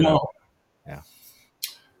just keep it up? Yeah.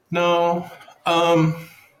 No.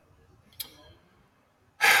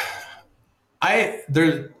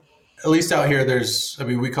 There, at least out here,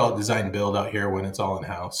 we call it design build out here when it's all in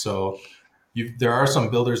house. So there are some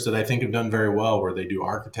builders that I think have done very well where they do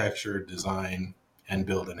architecture, design, and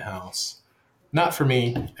build in house. Not for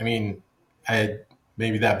me. I mean,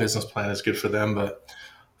 maybe that business plan is good for them, but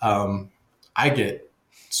I get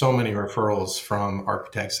so many referrals from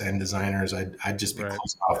architects and designers. I'd just be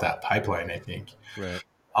closing off that pipeline, I think. Right.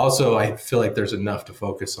 Also, I feel like there's enough to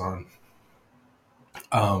focus on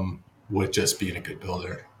with just being a good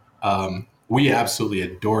builder. We absolutely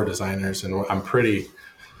adore designers, and I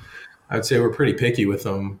would say we're pretty picky with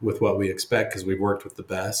them with what we expect because we've worked with the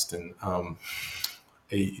best. And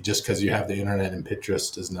just because you have the internet and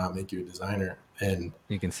Pinterest does not make you a designer. And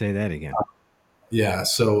You can say that again. yeah,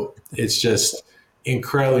 so it's just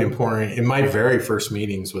incredibly important. In my very first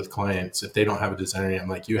meetings with clients, if they don't have a designer, I'm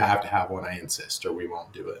like, you have to have one. I insist, or we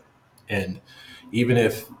won't do it. And even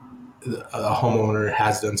if a homeowner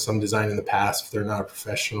has done some design in the past, if they're not a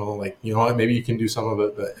professional, like, you know what, maybe you can do some of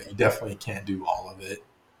it, but you definitely can't do all of it,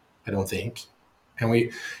 I don't think.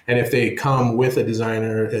 And if they come with a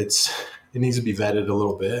designer, it needs to be vetted a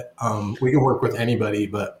little bit. We can work with anybody,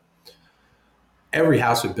 but every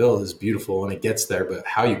house we build is beautiful and it gets there, but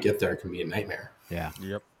how you get there can be a nightmare. Yeah.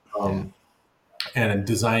 Yep. And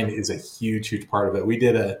design is a huge, huge part of it.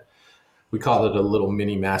 We called it a little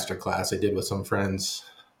mini master class I did with some friends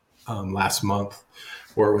last month,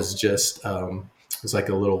 where it was just it was like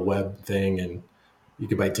a little web thing, and you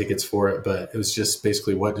could buy tickets for it, but it was just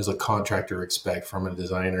basically, what does a contractor expect from a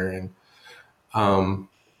designer? And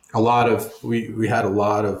A lot of we had a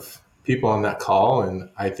lot of people on that call, and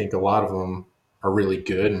I think a lot of them are really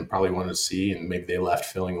good and probably wanted to see, and maybe they left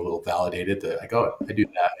feeling a little validated that like, oh, I do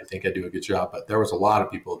that. I think I do a good job. But there was a lot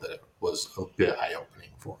of people that it was a bit eye opening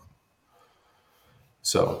for them.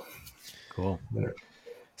 So Cool.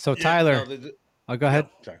 So Tyler, go ahead.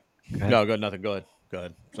 No, sorry. Go ahead. No, go nothing. Go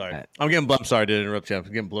ahead. Sorry. I'm getting blown. I'm sorry to interrupt you. I'm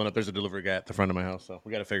getting blown up. There's a delivery guy at the front of my house, so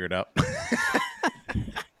we got to figure it out.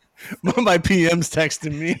 My PM's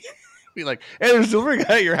texting me. Be like, hey, there's a delivery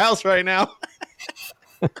guy at your house right now.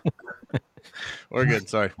 We're good.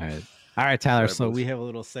 Sorry. All right, Tyler. So we have a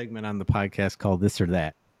little segment on the podcast called This or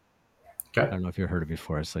That. Okay. I don't know if you've heard it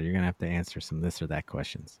before, so you're going to have to answer some this or that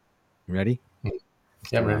questions. You ready?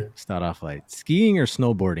 Yeah, I'm ready. Start off light. Skiing or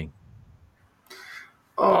snowboarding?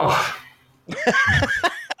 Oh,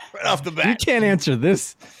 right off the bat. You can't answer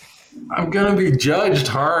this. I'm gonna be judged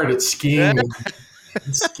hard at skiing.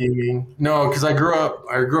 Skiing. No, because I grew up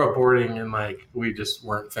boarding, and like we just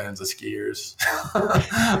weren't fans of skiers.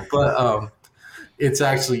 But it's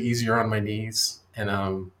actually easier on my knees, and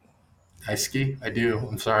I ski. I do.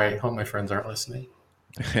 I'm sorry. I hope my friends aren't listening.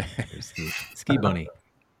 Ski bunny.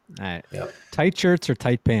 All right. Yep. Tight shirts or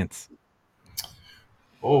tight pants?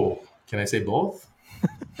 Oh, can I say both?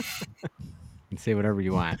 You can say whatever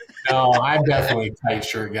you want. No, I'm definitely a tight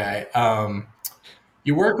shirt guy.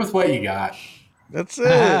 You work with what you got. That's it. You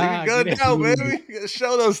can go down, baby. You gotta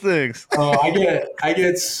show those things. Oh, I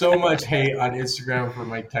get so much hate on Instagram for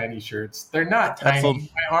my tiny shirts. They're not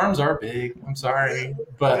tiny. My arms are big. I'm sorry,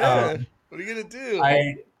 but what are you gonna do?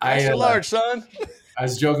 I large, son. I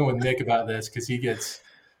was joking with Nick about this because he gets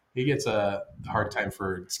a hard time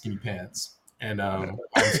for skinny pants, and I'm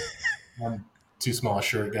too small a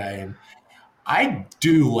shirt guy, and I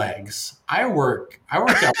do legs. I work out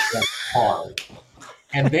hard,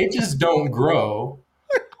 and they just don't grow.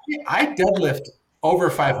 I deadlift over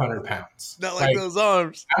 500 pounds. Not like those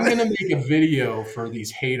arms. I'm gonna make a video for these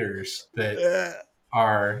haters that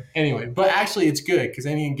are anyway. But actually, it's good because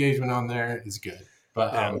any engagement on there is good.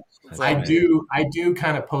 But I do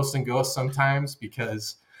kind of post and ghost sometimes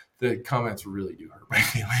because the comments really do hurt my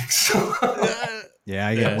feelings. So. Yeah,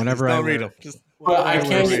 I get whenever I read them. But I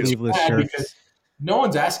can't get sleeveless shirts because no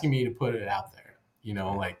one's asking me to put it out there. You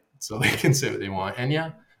know, like so they can say what they want. And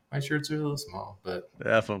yeah, my shirts are a little small, but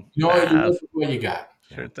F them. you know what? You look at what you got.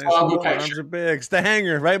 Sure, arms are big. It's the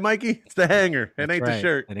hanger, right, Mikey? It's the hanger. It ain't the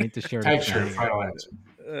shirt. It ain't the shirt. Tight shirt. Final answer.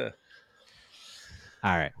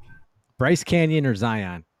 All right. Bryce Canyon or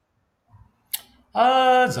Zion?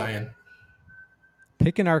 Zion.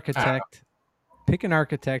 Pick an architect. Pick an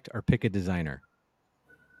architect or pick a designer.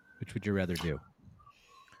 Which would you rather do?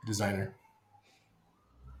 Designer.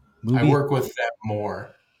 Movie? I work with them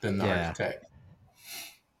more than the architect.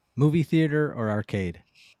 Movie theater or arcade?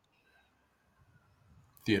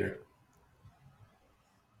 Theater.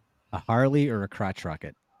 A Harley or a crotch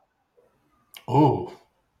rocket? Oh,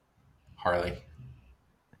 Harley.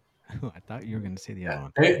 I thought you were going to say the other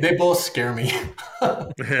one. They both scare me.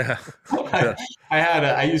 Yeah.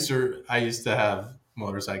 I used to have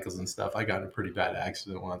motorcycles and stuff. I got in a pretty bad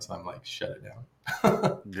accident once. And I'm like, shut it down.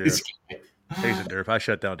 I used to dirt. I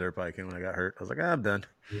shut down dirt biking when I got hurt. I was like, I'm done.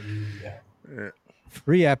 Yeah.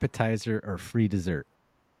 Free appetizer or free dessert?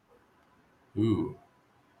 Ooh.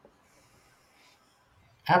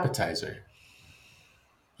 Appetizer.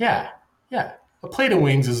 Yeah. A plate of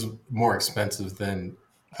wings is more expensive than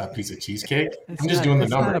a piece of cheesecake. I'm just doing the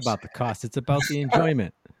numbers. It's not about the cost. It's about the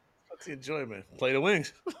enjoyment. What's the enjoyment? Plate of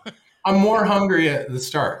wings. I'm more hungry at the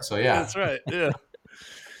start, so yeah. That's right. Yeah.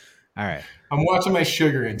 All right. I'm watching my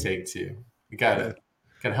sugar intake too. We gotta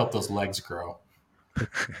help those legs grow.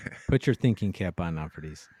 Put your thinking cap on now for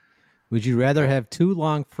these. Would you rather have 2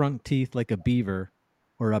 long front teeth like a beaver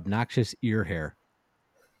or obnoxious ear hair?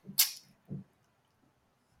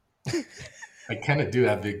 I kind of do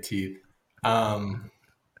have big teeth.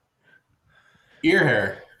 Ear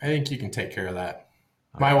hair. I think you can take care of that.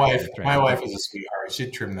 My wife is a sweetheart.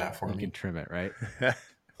 She'd trim that for me. You can trim it, right?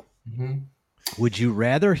 Mm-hmm. Would you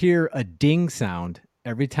rather hear a ding sound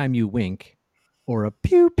every time you wink or a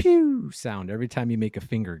pew pew sound every time you make a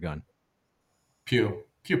finger gun? Pew,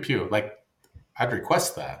 pew, pew. Like, I'd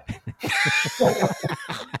request that.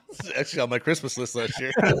 It's actually on my Christmas list last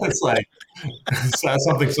year. It's like, is that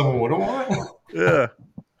something someone would want? Yeah.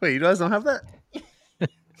 Wait, you guys don't have that?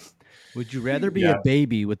 Would you rather be a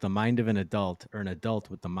baby with the mind of an adult or an adult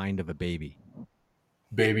with the mind of a baby?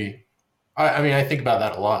 Baby. I mean, I think about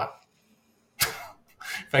that a lot.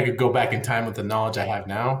 If I could go back in time with the knowledge I have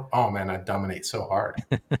now, oh man, I'd dominate so hard.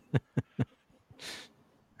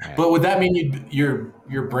 But would that mean your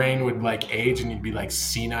brain would like age and you'd be like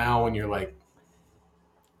senile when you're like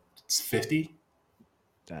it's 50.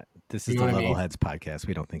 This is You the know what I Level mean? Heads podcast.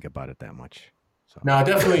 We don't think about it that much. So No,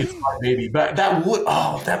 definitely a smart baby, but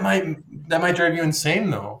that might drive you insane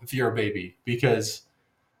though if you're a baby, because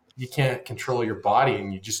you can't control your body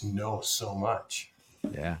and you just know so much.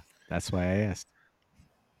 yeah, that's why I asked.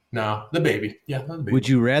 No, the baby. Yeah, the baby. Would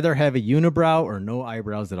you rather have a unibrow or no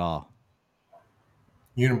eyebrows at all?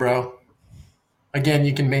 Unibrow? Again,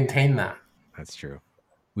 you can maintain that. That's true.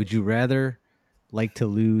 Would you rather like to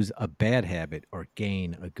lose a bad habit or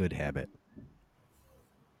gain a good habit?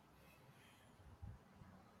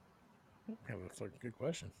 That's a good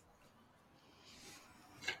question.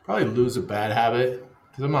 Probably lose a bad habit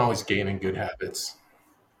because I'm always gaining good habits.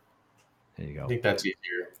 There you I go. think that's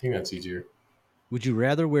easier. Would you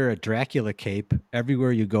rather wear a Dracula cape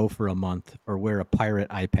everywhere you go for a month or wear a pirate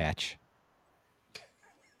eye patch?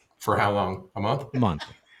 For how long? A month? A month.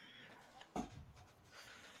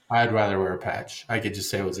 I'd rather wear a patch. I could just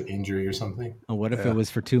say it was an injury or something. And what if it was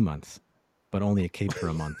for 2 months, but only a cape for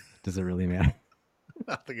a month? Does it really matter?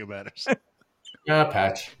 I think it matters. Yeah, a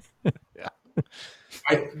patch.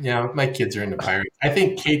 Yeah. My kids are into pirates. I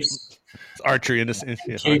think capes. It's archery in this.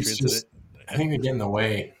 Capes just. I think they get in the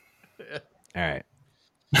way. All right.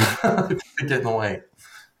 They get in the way.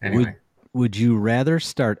 Anyway. Would you rather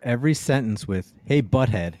start every sentence with, hey,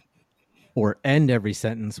 butthead, or end every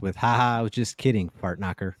sentence with, haha, I was just kidding, fart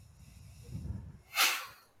knocker?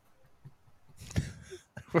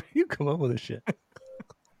 Where do you come up with this shit?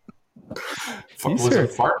 Was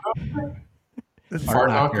it fart knocker? Fart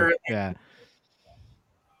knocker? Yeah.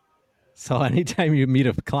 So anytime you meet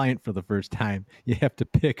a client for the first time, you have to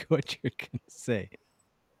pick what you're going to say.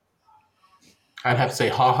 I'd have to say,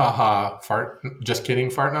 ha ha ha, fart. Just kidding,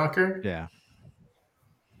 fart knocker. Yeah.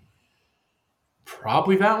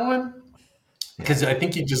 Probably that one. Because I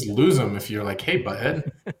think you just lose them if you're like, hey, butthead.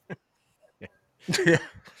 Yeah.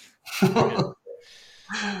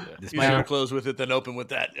 This Easier to might, close with it than open with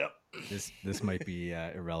that. Yep. this might be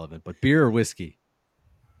irrelevant, but beer or whiskey?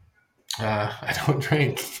 I don't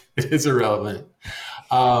drink. It is irrelevant.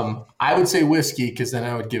 I would say whiskey because then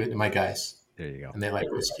I would give it to my guys. There you go. And they like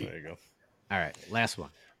whiskey. There you go. All right, last one.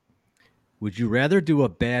 Would you rather do a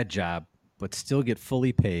bad job but still get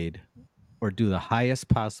fully paid, or do the highest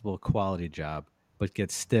possible quality job but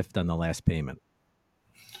get stiffed on the last payment?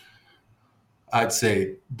 I'd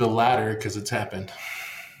say the latter because it's happened.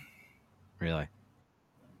 Really?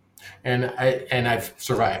 And I've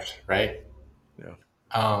survived, right? Yeah.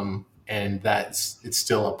 And it's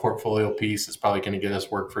still a portfolio piece. It's probably going to get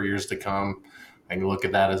us work for years to come. I can look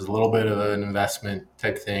at that as a little bit of an investment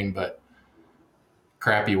type thing, but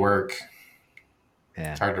crappy work.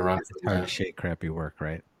 Yeah. It's hard to run. It's hard to shake crappy work,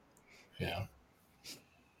 right? Yeah.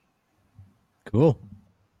 Cool.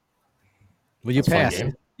 Well, you That's a fun passed.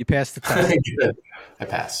 game. You passed the test. Good. I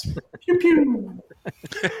passed. Pew pew.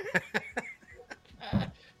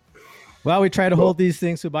 Well, we try to hold these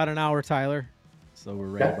things to about an hour, Tyler. So we're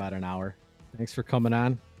right Yeah. about an hour. Thanks for coming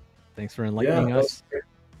on. Thanks for enlightening us.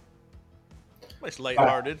 Nice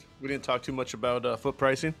lighthearted. We didn't talk too much about foot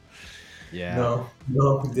pricing. Yeah. No,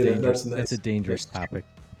 we didn't. Dangerous. That's It's a dangerous topic.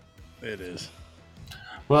 It is.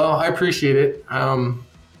 Well, I appreciate it. I'm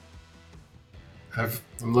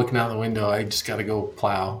looking out the window. I just got to go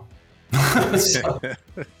plow.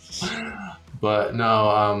 But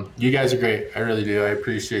no, you guys are great. I really do. I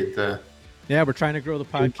appreciate the. Yeah, we're trying to grow the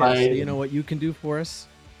podcast. Invite. So you know what you can do for us?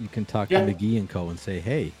 You can talk Yeah. to McGee and Co. and say,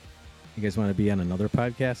 hey, you guys want to be on another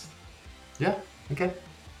podcast? Yeah. Okay.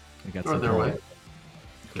 We got Throw it some their way.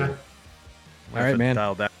 Cool. Okay. All right, man.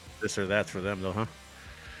 Dial that, this or that for them, though, huh?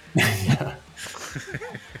 Yeah.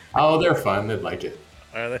 Oh, they're fun. They'd like it.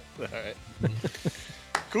 Are they? All right.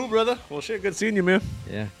 Cool, brother. Well, shit. Good seeing you, man.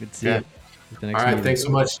 Yeah, good to see Yeah. you. At the All next right. meeting. Thanks so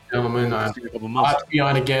much, gentlemen. See you in a couple I'll months. have to be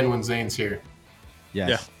on again when Zane's here. Yes,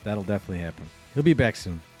 Yeah. that'll definitely happen. He'll be back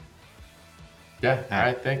soon. Yeah. All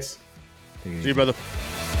right. Thanks. Take it See easy. you, brother.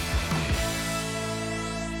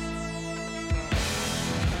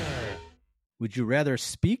 Would you rather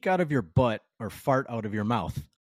speak out of your butt or fart out of your mouth?